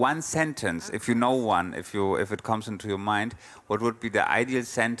ask for one sentence, if you know one, if it comes into your mind, what would be the ideal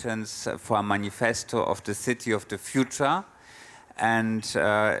sentence for a manifesto of the city of the future? And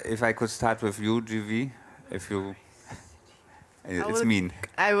if I could start with you, GV, if you... It's mean.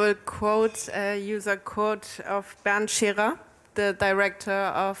 I will use a quote of Bernd Scherer, the director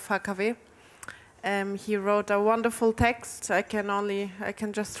of HKW. He wrote a wonderful text. I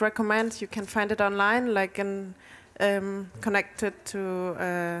can just recommend. You can find it online, connected to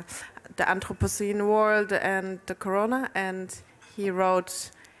the Anthropocene world and the Corona. And he wrote,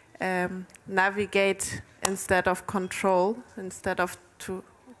 "Navigate instead of control, instead of to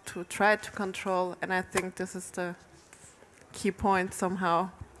try to control." And I think this is the key point. Somehow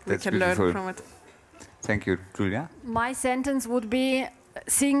we can learn from it. Thank you, Julia. My sentence would be: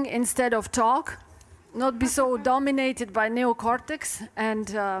 sing instead of talk. Not be so dominated by neocortex,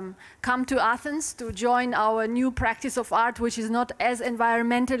 and come to Athens to join our new practice of art, which is not as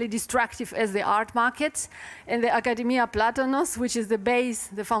environmentally destructive as the art markets, and the Academia Platonos, which is the base,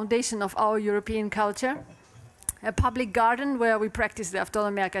 the foundation of our European culture. A public garden where we practice the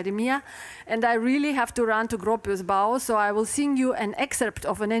Autonomy Academia. And I really have to run to Gropius Bau, so I will sing you an excerpt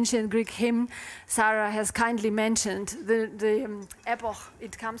of an ancient Greek hymn Sarah has kindly mentioned, the epoch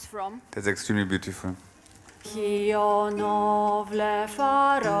it comes from. That's extremely beautiful. Kion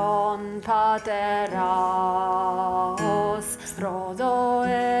vlepharon pateros, rodo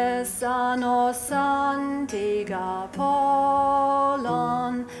esanos antiga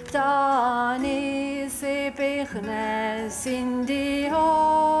polon, ptanis epichnes indioces,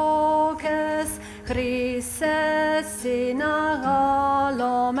 Chrises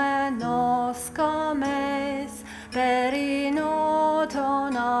sinagalomenos comes,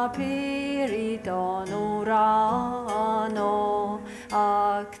 perinoton apiriton urano,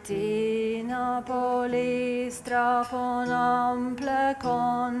 actina polis trafon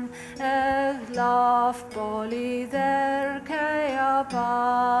amplekon, evlav poliderke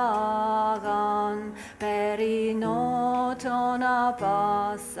apagan, perinoton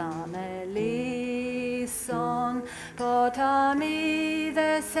apasan elison,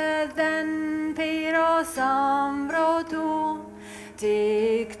 potamides edden pyros ambrotu,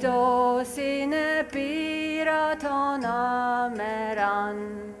 Tiktos in epiraton ameran,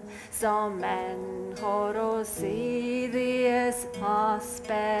 somen horosidies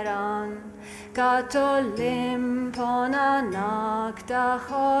asperan, catolimpon anacta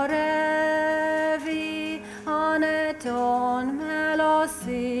chorevi, aneton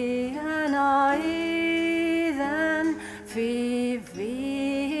melosi enaiden,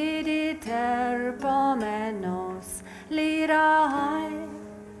 vividit terpomenos, lirai.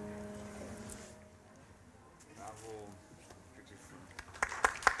 Bravo, beautiful.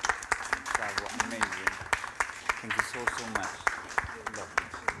 Bravo, amazing. Thank you so much. Lovely.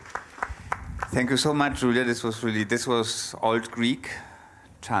 Thank you so much, Julia. This was Old Greek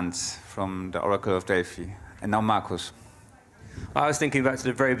chants from the Oracle of Delphi. And now Markus. I was thinking back to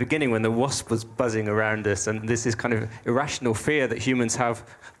the very beginning when the wasp was buzzing around us, and this is kind of irrational fear that humans have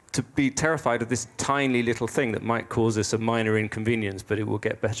to be terrified of this tiny little thing that might cause us a minor inconvenience, but it will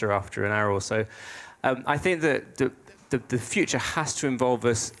get better after an hour or so. I think that the future has to involve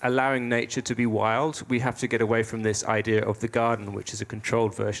us allowing nature to be wild. We have to get away from this idea of the garden, which is a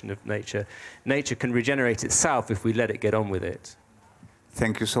controlled version of nature. Nature can regenerate itself if we let it get on with it.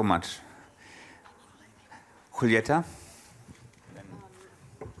 Thank you so much. Julieta?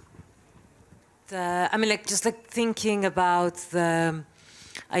 Just thinking about the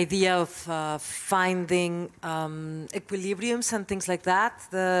idea of finding equilibriums and things like that.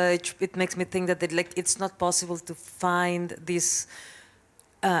 It makes me think that it's not possible to find this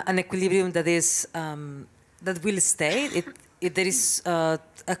an equilibrium that is that will stay. There is a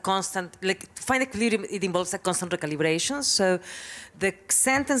constant, to find equilibrium, it involves a constant recalibration. So the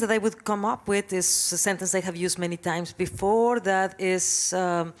sentence that I would come up with is a sentence I have used many times before, that is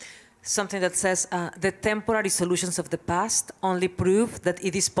something that says, the temporary solutions of the past only prove that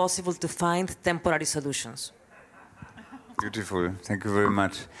it is possible to find temporary solutions. Beautiful. Thank you very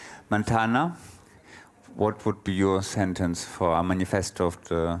much. Mantana, what would be your sentence for a manifesto of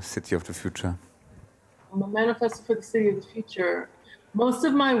the city of the future? A manifesto for the city of the future. Most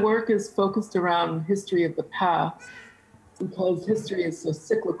of my work is focused around history of the past, because history is so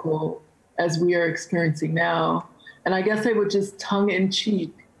cyclical as we are experiencing now. And I guess I would just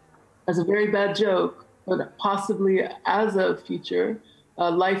tongue-in-cheek, as a very bad joke, but possibly as a future,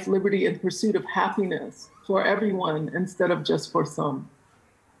 life, liberty, and pursuit of happiness for everyone instead of just for some.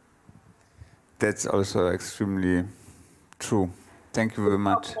 That's also extremely true. Thank you very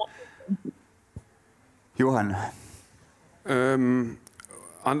much. Johan.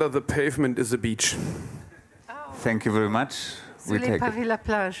 Under the pavement is a beach. Thank you very much. Sur les pavés la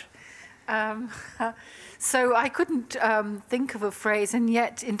plage. So I couldn't think of a phrase, and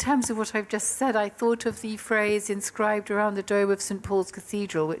yet in terms of what I've just said, I thought of the phrase inscribed around the dome of St. Paul's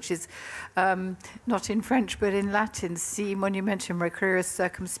Cathedral, which is not in French but in Latin, si monumentum requiris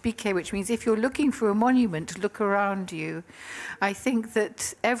circumspice, which means if you're looking for a monument, look around you. I think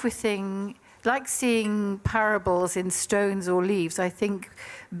that everything, like seeing parables in stones or leaves, I think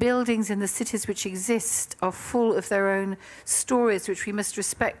buildings in the cities which exist are full of their own stories, which we must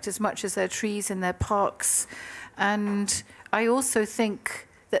respect as much as their trees and their parks. And I also think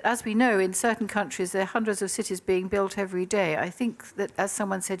that, as we know, in certain countries, there are hundreds of cities being built every day. I think that, as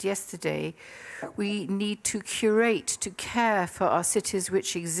someone said yesterday, we need to curate, to care for our cities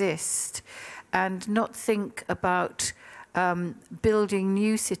which exist, and not think about building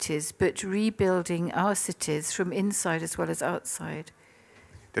new cities, but rebuilding our cities from inside as well as outside.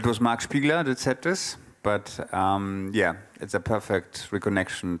 That was Mark Spiegler that said this, but yeah, it's a perfect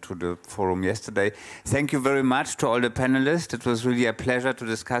reconnection to the forum yesterday. Thank you very much to all the panelists. It was really a pleasure to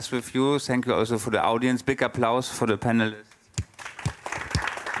discuss with you. Thank you also for the audience. Big applause for the panelists.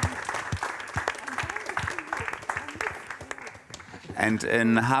 And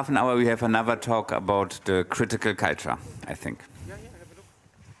in half an hour, we have another talk about the critical culture, I think.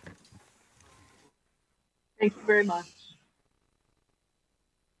 Thank you very much.